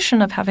long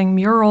tradition of having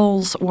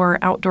murals or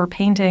outdoor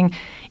painting,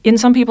 in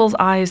some people's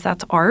eyes,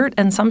 that's art.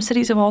 And some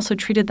cities have also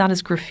treated that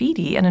as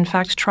graffiti and, in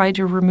fact, tried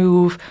to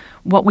remove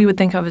what we would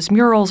think of as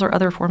murals or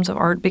other forms of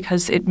art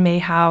because it may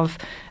have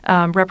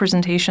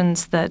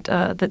representations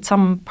that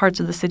some parts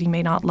of the city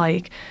may not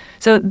like.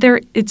 So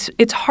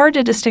it's hard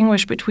to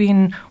distinguish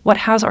between what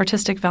has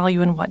artistic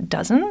value and what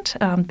doesn't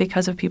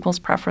because of people's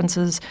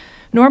preferences.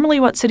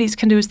 Normally what cities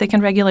can do is they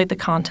can regulate the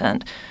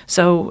content.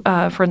 So,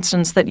 for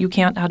instance, that you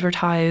can't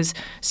advertise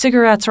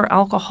cigarettes or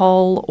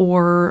alcohol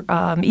or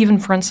even,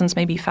 for instance,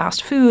 maybe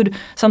fast food,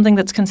 something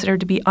that's considered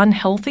to be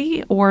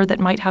unhealthy or that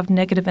might have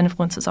negative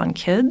influences on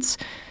kids.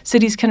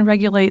 Cities can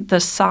regulate the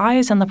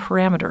size and the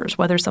parameters,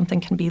 whether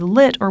something can be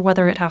lit or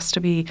whether it has to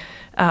be,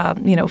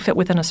 fit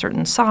within a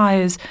certain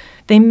size.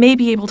 They may may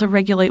be able to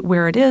regulate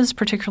where it is,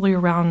 particularly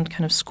around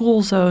kind of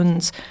school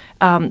zones.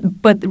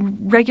 But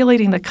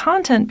regulating the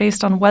content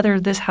based on whether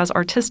this has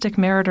artistic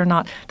merit or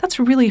not, that's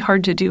really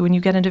hard to do when you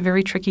get into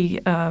very tricky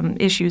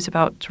issues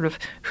about sort of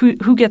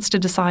who gets to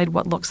decide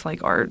what looks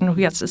like art and who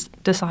gets to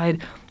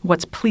decide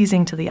what's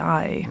pleasing to the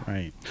eye.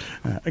 Right.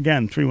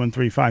 Again,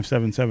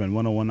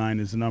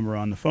 313-577-1019 is the number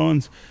on the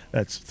phones.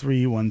 That's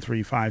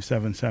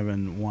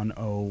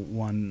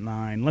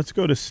 313-577-1019. Let's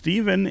go to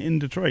Stephen in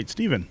Detroit.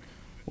 Stephen,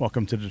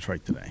 welcome to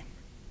Detroit Today.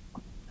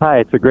 Hi,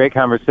 it's a great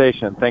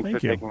conversation. Thanks Thank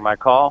for you. taking my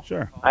call.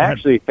 Sure. I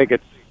actually think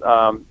it's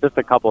just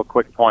a couple of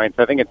quick points.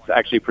 I think it's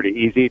actually pretty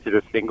easy to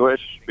distinguish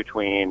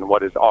between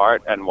what is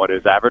art and what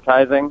is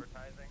advertising,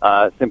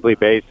 simply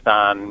based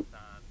on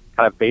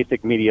kind of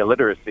basic media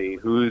literacy.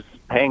 Who's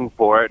paying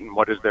for it and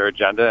what is their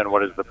agenda and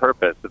what is the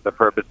purpose? If the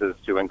purpose is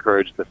to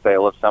encourage the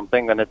sale of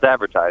something, then it's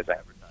advertising.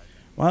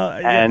 Well,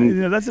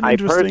 and that's an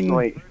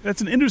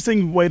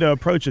interesting way to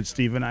approach it,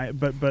 Stephen.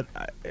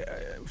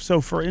 So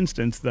for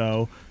instance,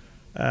 though,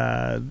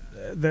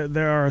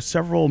 there are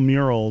several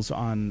murals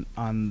on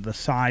the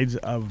sides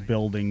of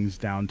buildings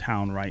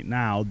downtown right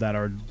now that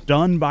are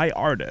done by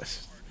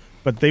artists,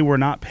 but they were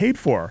not paid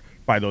for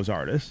by those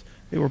artists.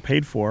 They were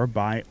paid for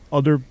by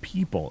other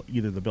people,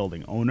 either the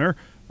building owner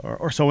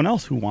or someone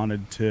else who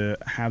wanted to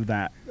have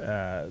that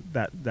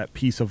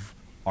piece of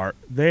art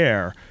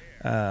there.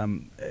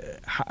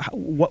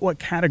 What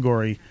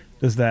category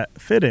does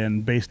that fit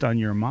in based on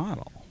your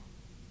model?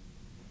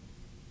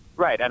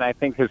 Right, and I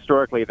think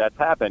historically that's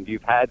happened.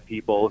 You've had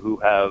people who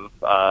have,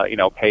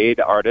 paid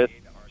artists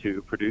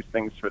to produce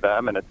things for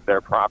them, and it's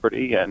their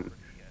property. And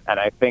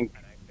I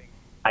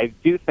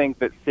do think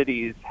that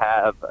cities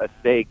have a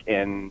stake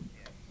in,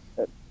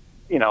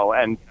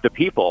 and the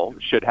people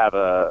should have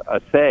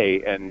a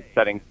say in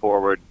setting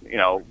forward,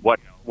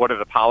 what are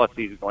the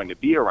policies going to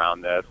be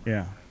around this.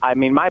 Yeah. I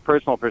mean, my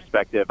personal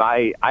perspective,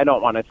 I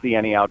don't want to see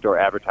any outdoor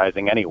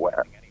advertising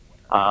anywhere.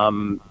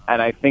 And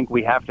I think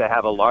we have to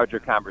have a larger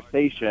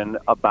conversation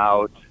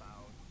about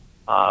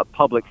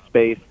public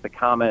space, the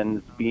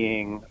commons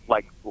being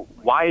like,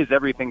 why is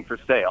everything for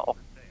sale?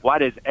 Why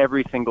does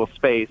every single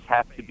space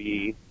have to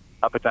be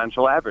a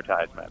potential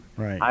advertisement?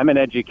 Right. I'm in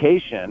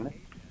education,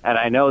 and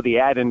I know the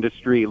ad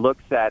industry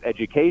looks at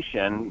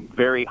education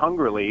very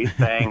hungrily,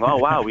 saying, oh,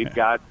 wow, we've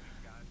got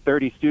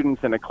 30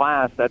 students in a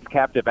class, that's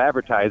captive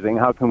advertising.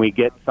 How can we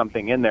get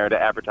something in there to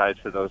advertise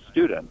to those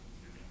students?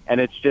 And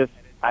it's just,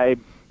 I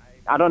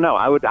don't know.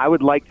 I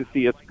would like to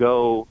see us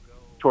go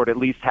toward at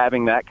least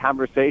having that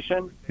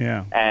conversation,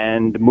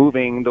 and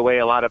moving the way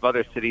a lot of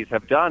other cities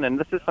have done. And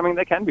this is something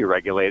that can be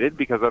regulated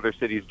because other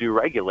cities do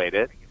regulate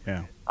it.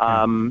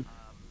 How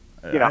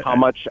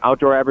much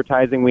outdoor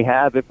advertising we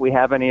have, if we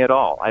have any at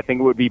all. I think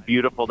it would be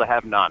beautiful to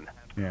have none.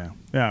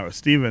 Yeah.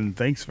 Stephen,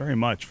 thanks very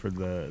much for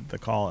the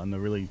call and the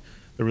really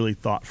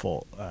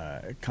thoughtful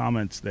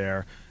comments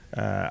there.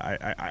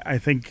 I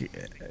think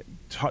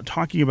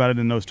talking about it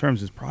in those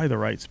terms is probably the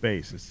right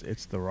space.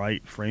 It's the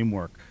right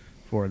framework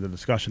for the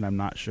discussion. I'm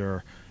not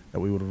sure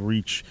that we would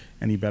reach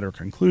any better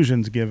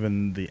conclusions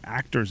given the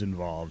actors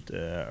involved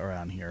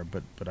around here,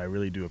 but I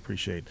really do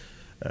appreciate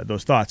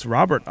those thoughts.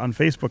 Robert on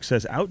Facebook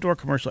says, outdoor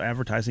commercial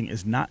advertising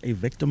is not a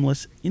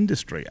victimless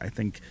industry. I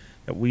think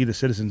that we, the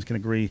citizens, can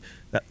agree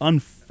that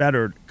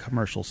unfettered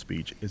commercial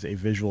speech is a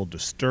visual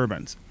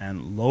disturbance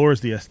and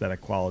lowers the aesthetic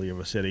quality of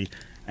a city,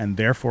 and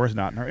therefore is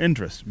not in our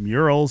interest.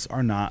 Murals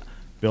are not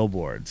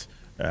billboards.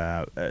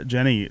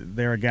 Jenny,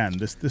 there again,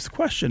 this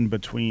question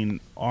between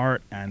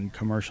art and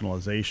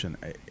commercialization,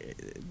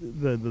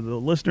 the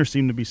listeners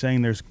seem to be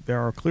saying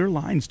there are clear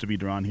lines to be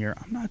drawn here.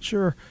 I'm not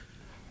sure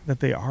that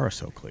they are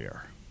so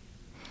clear.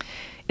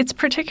 It's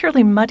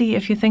particularly muddy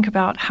if you think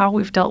about how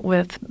we've dealt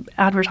with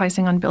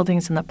advertising on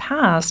buildings in the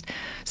past.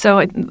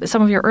 So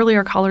some of your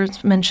earlier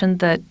callers mentioned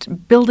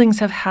that buildings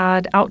have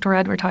had outdoor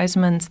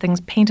advertisements,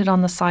 things painted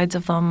on the sides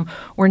of them,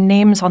 or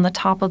names on the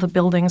top of the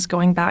buildings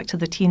going back to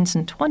the teens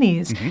and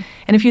 20s. Mm-hmm.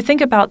 And if you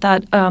think about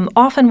that,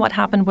 often what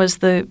happened was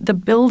the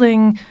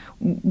building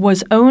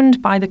was owned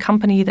by the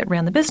company that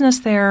ran the business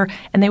there,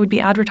 and they would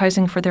be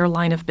advertising for their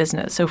line of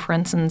business. So, for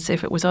instance,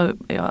 if it was a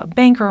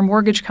bank or a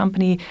mortgage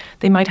company,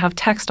 they might have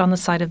text on the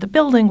side of the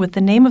building with the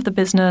name of the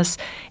business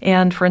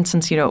and, for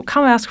instance,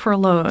 come ask for a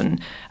loan,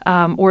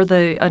 or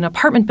an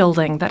apartment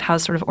building that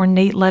has sort of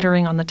ornate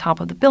lettering on the top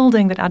of the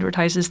building that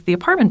advertises the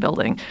apartment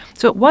building.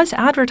 So it was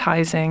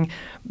advertising,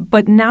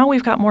 but now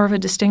we've got more of a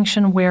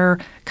distinction where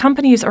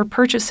companies are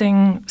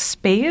purchasing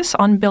space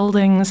on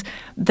buildings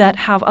that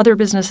have other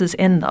businesses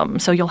in them.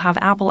 So you'll have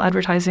Apple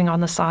advertising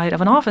on the side of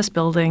an office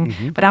building,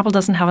 mm-hmm. but Apple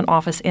doesn't have an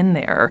office in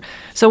there.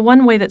 So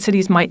one way that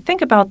cities might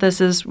think about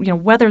this is,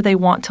 whether they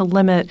want to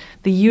limit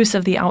the use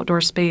of the outdoor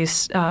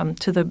space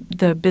to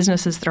the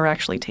businesses that are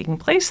actually taking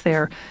place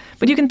there.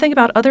 But you can think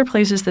about other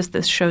places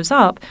this shows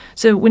up.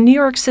 So when New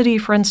York City,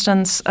 for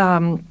instance,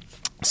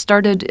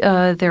 started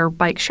their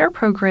bike share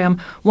program,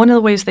 one of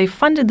the ways they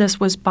funded this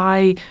was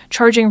by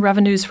charging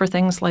revenues for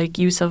things like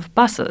use of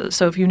buses.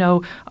 So if you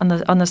know, on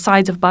the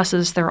sides of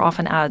buses, there are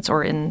often ads,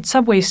 or in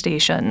subway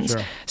stations.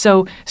 Sure.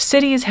 So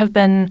cities have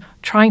been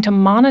trying to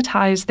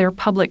monetize their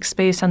public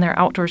space and their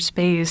outdoor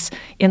space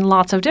in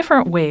lots of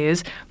different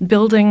ways.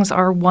 Buildings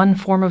are one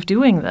form of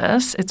doing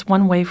this. It's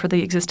one way for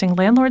the existing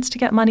landlords to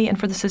get money and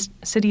for the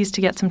cities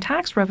to get some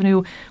tax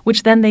revenue,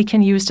 which then they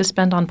can use to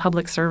spend on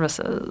public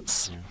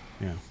services.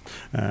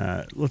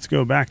 Yeah. Let's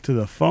go back to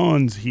the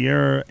phones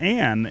here.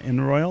 Ann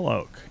in Royal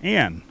Oak.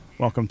 Ann,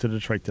 welcome to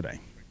Detroit Today.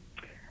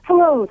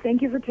 Hello.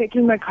 Thank you for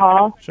taking my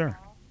call. Sure.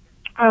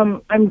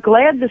 I'm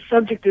glad the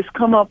subject has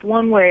come up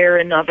one way or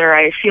another.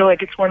 I feel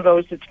like it's one of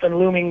those that's been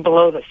looming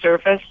below the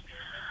surface.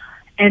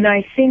 And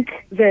I think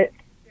that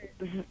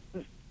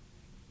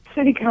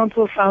City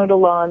Council found a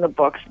law in the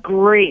books.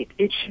 Great.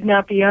 It should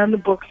not be on the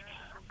books.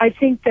 I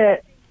think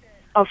that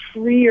a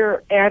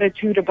freer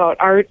attitude about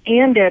art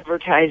and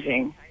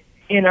advertising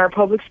in our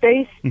public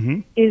space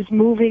is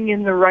moving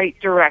in the right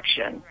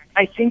direction.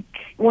 I think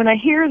when I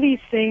hear these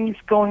things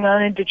going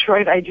on in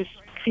Detroit, I just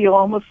feel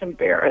almost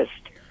embarrassed.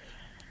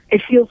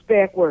 It feels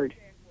backward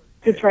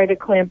to try to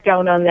clamp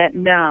down on that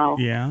now.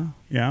 Yeah.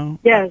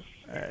 Yes,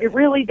 it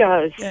really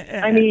does.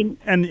 I mean,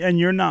 and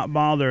you're not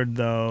bothered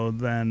though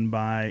then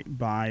by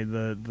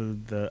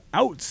the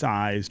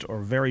outsized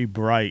or very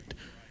bright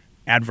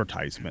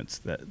advertisements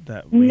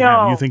that we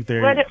have. You think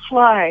they're let it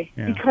fly,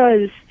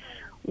 because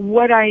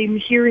what I'm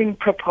hearing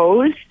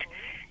proposed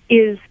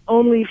is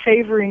only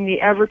favoring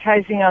the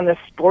advertising on the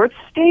sports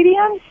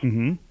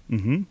stadiums,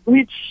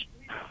 which,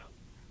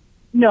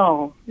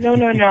 no.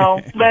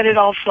 Let it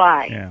all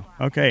fly. Yeah.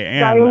 Okay. And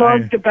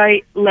dialogue,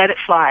 debate, let it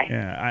fly.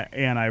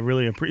 Yeah. I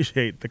really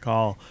appreciate the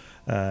call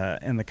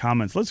and the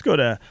comments. Let's go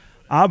to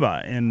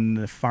Abba in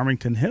the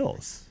Farmington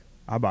Hills.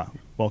 Abba,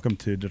 welcome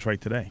to Detroit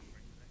Today.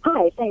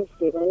 Hi, thanks,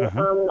 Stephen.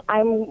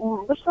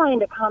 I'm just trying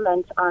to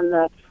comment on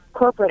the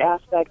corporate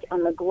aspect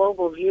and the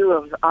global view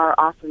of our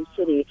awesome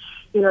city.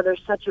 You know,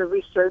 there's such a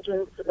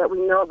resurgence that we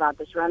know about,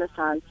 this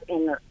renaissance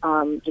in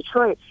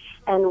Detroit.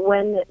 And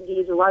when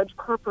these large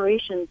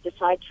corporations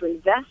decide to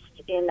invest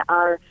in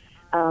our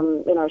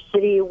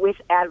city with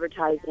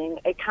advertising,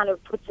 it kind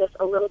of puts us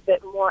a little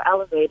bit more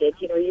elevated.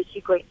 You know, you see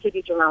great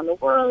cities around the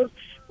world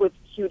with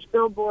huge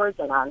billboards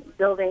and on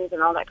buildings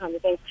and all that kind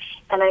of thing.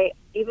 And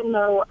even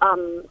though,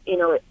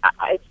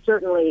 it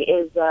certainly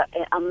is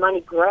a money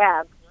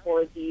grab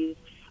for these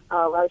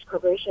large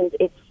corporations,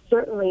 it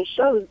certainly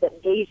shows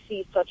that they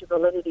see such a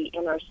validity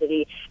in our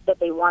city that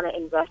they want to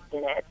invest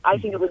in it. I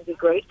think it would be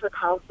great for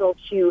council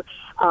to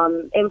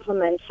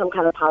implement some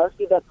kind of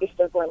policy that if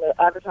they're going to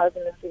advertise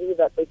in the city,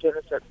 that they give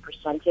a certain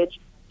percentage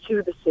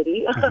to the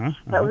city.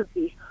 That would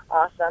be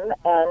awesome.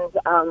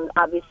 And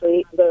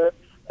obviously,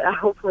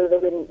 hopefully they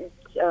didn't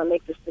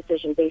make this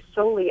decision based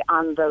solely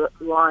on the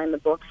law in the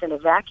books in a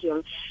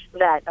vacuum,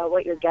 that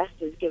what your guest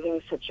is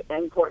giving such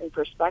important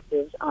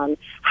perspectives on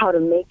how to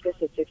make this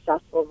a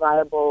successful,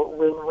 viable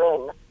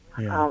win-win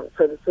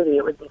for the city.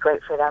 It would be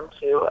great for them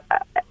to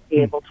be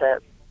able to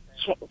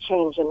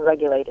change and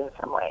regulate in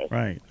some ways.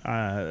 Right.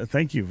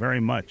 Thank you very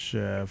much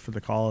for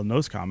the call and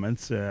those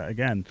comments.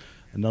 Again,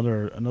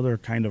 another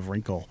kind of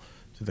wrinkle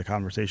to the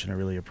conversation. I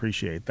really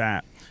appreciate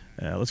that.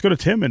 Let's go to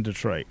Tim in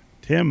Detroit.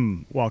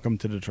 Tim, welcome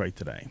to Detroit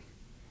Today.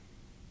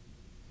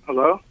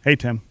 Hello? Hey,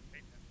 Tim.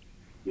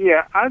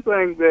 Yeah, I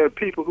think that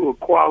people who are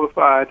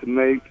qualified to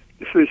make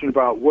decisions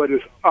about what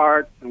is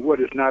art and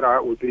what is not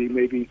art would be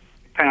maybe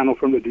a panel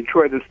from the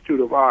Detroit Institute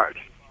of Arts.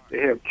 They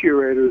have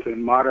curators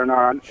in modern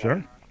art,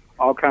 sure,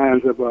 all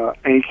kinds of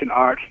ancient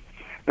arts,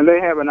 and they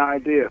have an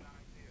idea.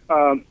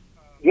 And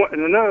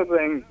another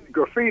thing,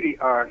 graffiti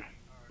art,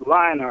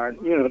 line art,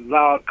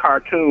 loud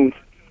cartoons,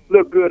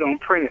 look good on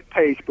printed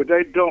page, but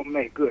they don't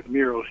make good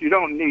murals. You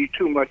don't need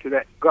too much of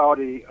that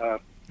gaudy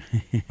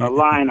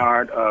line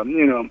art,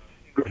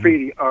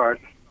 graffiti art,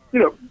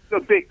 the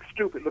big,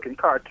 stupid-looking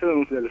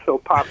cartoons that are so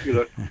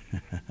popular.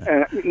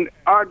 And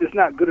art is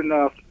not good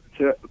enough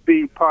to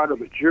be part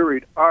of a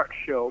juried art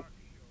show.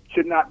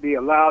 Should not be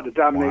allowed to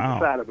dominate the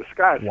side of a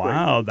skyscraper.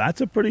 Wow,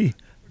 that's a pretty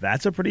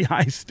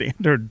high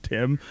standard,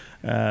 Tim.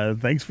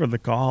 Thanks for the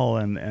call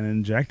and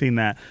injecting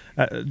that.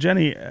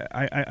 Jenny,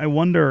 I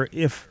wonder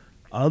if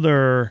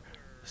other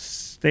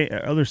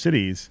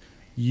cities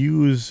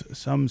use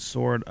some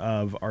sort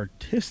of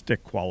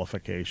artistic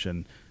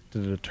qualification to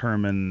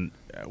determine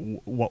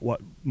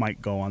what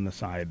might go on the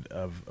side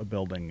of a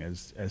building,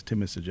 as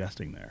Tim is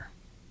suggesting there.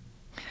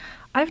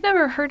 I've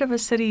never heard of a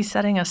city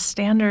setting a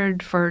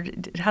standard for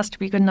it has to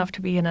be good enough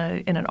to be in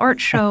an art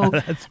show.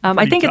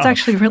 I think it's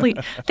actually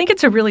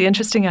it's a really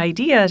interesting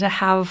idea to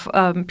have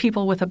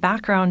people with a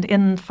background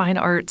in fine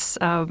arts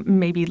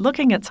maybe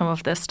looking at some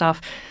of this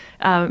stuff.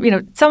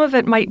 Some of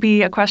it might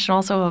be a question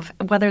also of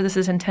whether this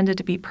is intended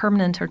to be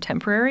permanent or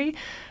temporary.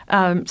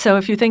 So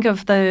if you think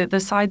of the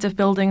sides of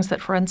buildings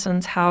that, for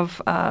instance,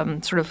 have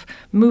sort of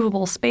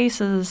movable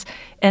spaces,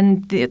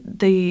 and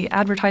the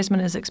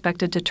advertisement is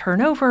expected to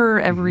turn over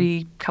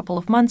every couple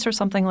of months or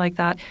something like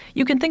that,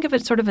 you can think of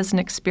it sort of as an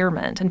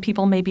experiment, and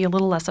people may be a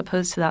little less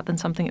opposed to that than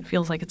something that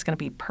feels like it's going to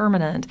be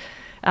permanent.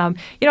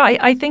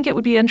 I think it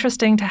would be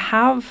interesting to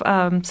have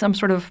some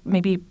sort of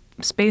maybe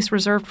space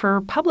reserved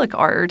for public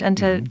art and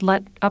to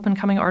let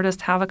up-and-coming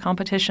artists have a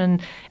competition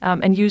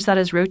and use that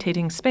as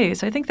rotating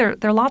space. I think there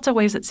are lots of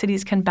ways that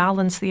cities can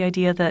balance the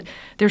idea that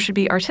there should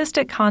be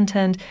artistic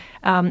content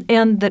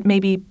and that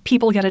maybe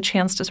people get a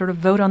chance to sort of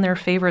vote on their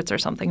favorites or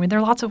something. I mean, there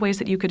are lots of ways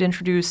that you could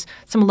introduce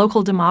some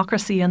local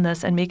democracy in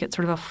this and make it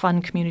sort of a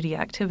fun community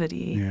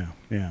activity.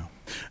 Yeah.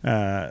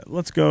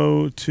 Let's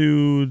go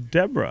to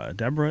Deborah.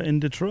 Deborah in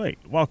Detroit.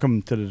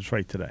 Welcome to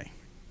Detroit Today.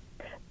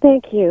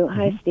 Thank you.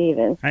 Hi,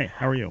 Stephen. Hi,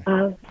 how are you?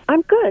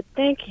 I'm good,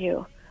 thank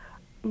you.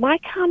 My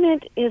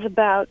comment is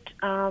about,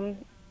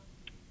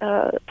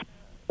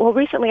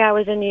 recently I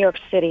was in New York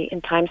City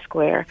in Times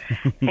Square,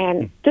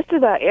 and just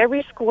about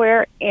every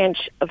square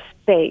inch of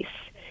space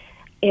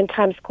in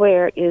Times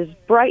Square is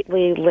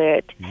brightly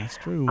lit. That's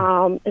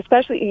true.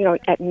 Especially,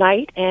 at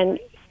night, and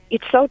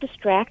it's so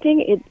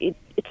distracting. It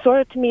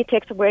sort of, to me,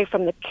 takes away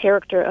from the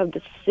character of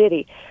the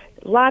city.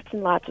 Lots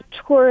and lots of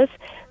tourists,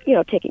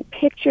 taking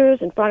pictures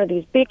in front of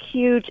these big,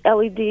 huge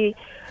LED,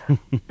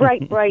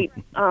 bright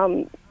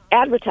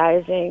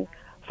advertising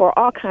for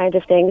all kinds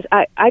of things.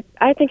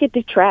 I think it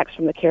detracts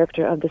from the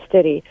character of the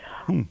city.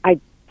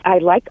 I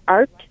like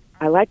art.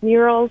 I like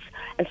murals.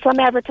 And some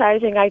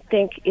advertising I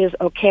think is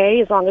okay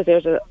as long as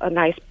there's a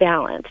nice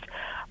balance.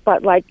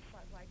 But,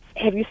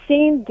 have you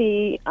seen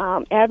the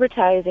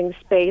advertising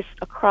space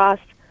across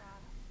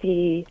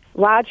the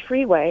Lodge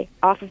Freeway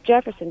off of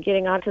Jefferson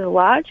getting onto the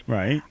Lodge?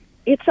 Right.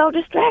 It's so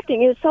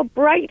distracting. It's so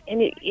bright,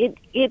 and it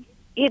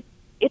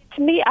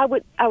to me, I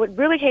would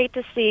really hate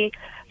to see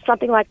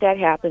something like that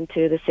happen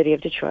to the city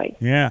of Detroit.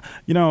 Yeah,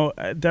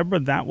 Deborah,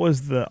 that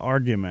was the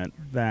argument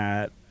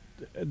that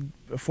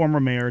former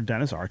Mayor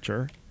Dennis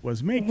Archer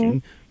was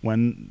making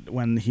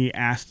when he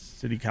asked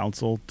City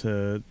Council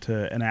to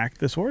enact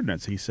this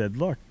ordinance. He said,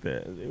 "Look,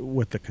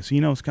 with the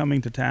casinos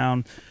coming to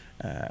town,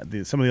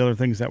 some of the other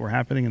things that were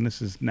happening, and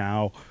this is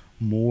now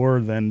more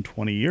than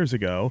 20 years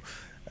ago."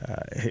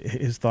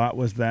 His thought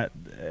was that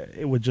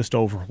it would just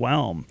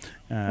overwhelm,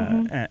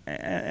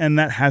 and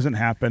that hasn't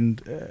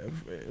happened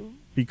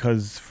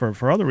because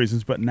for other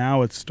reasons. But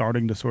now it's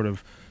starting to sort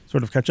of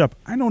catch up.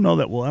 I don't know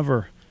that we'll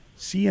ever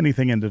see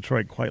anything in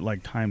Detroit quite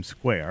like Times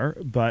Square,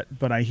 but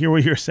I hear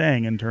what you're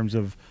saying in terms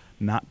of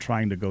not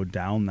trying to go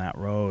down that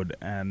road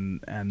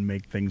and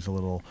make things a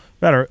little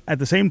better. At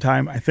the same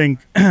time, I think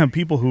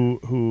people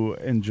who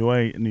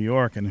enjoy New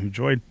York and who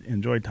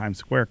enjoy Times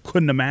Square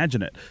couldn't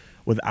imagine it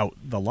without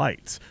the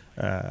lights.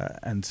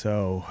 And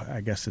so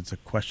I guess it's a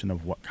question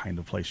of what kind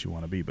of place you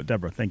want to be. But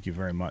Deborah, thank you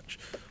very much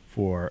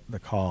for the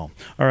call.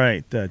 All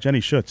right, Jenny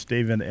Schutz,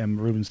 David M.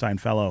 Rubenstein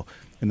Fellow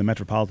in the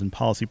Metropolitan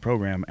Policy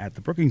Program at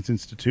the Brookings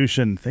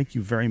Institution. Thank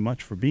you very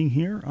much for being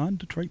here on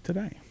Detroit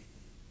Today.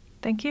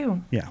 Thank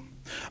you. Yeah.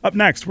 Up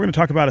next, we're going to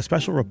talk about a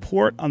special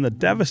report on the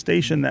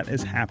devastation that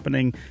is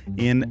happening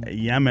in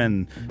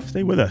Yemen.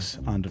 Stay with us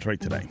on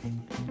Detroit Today.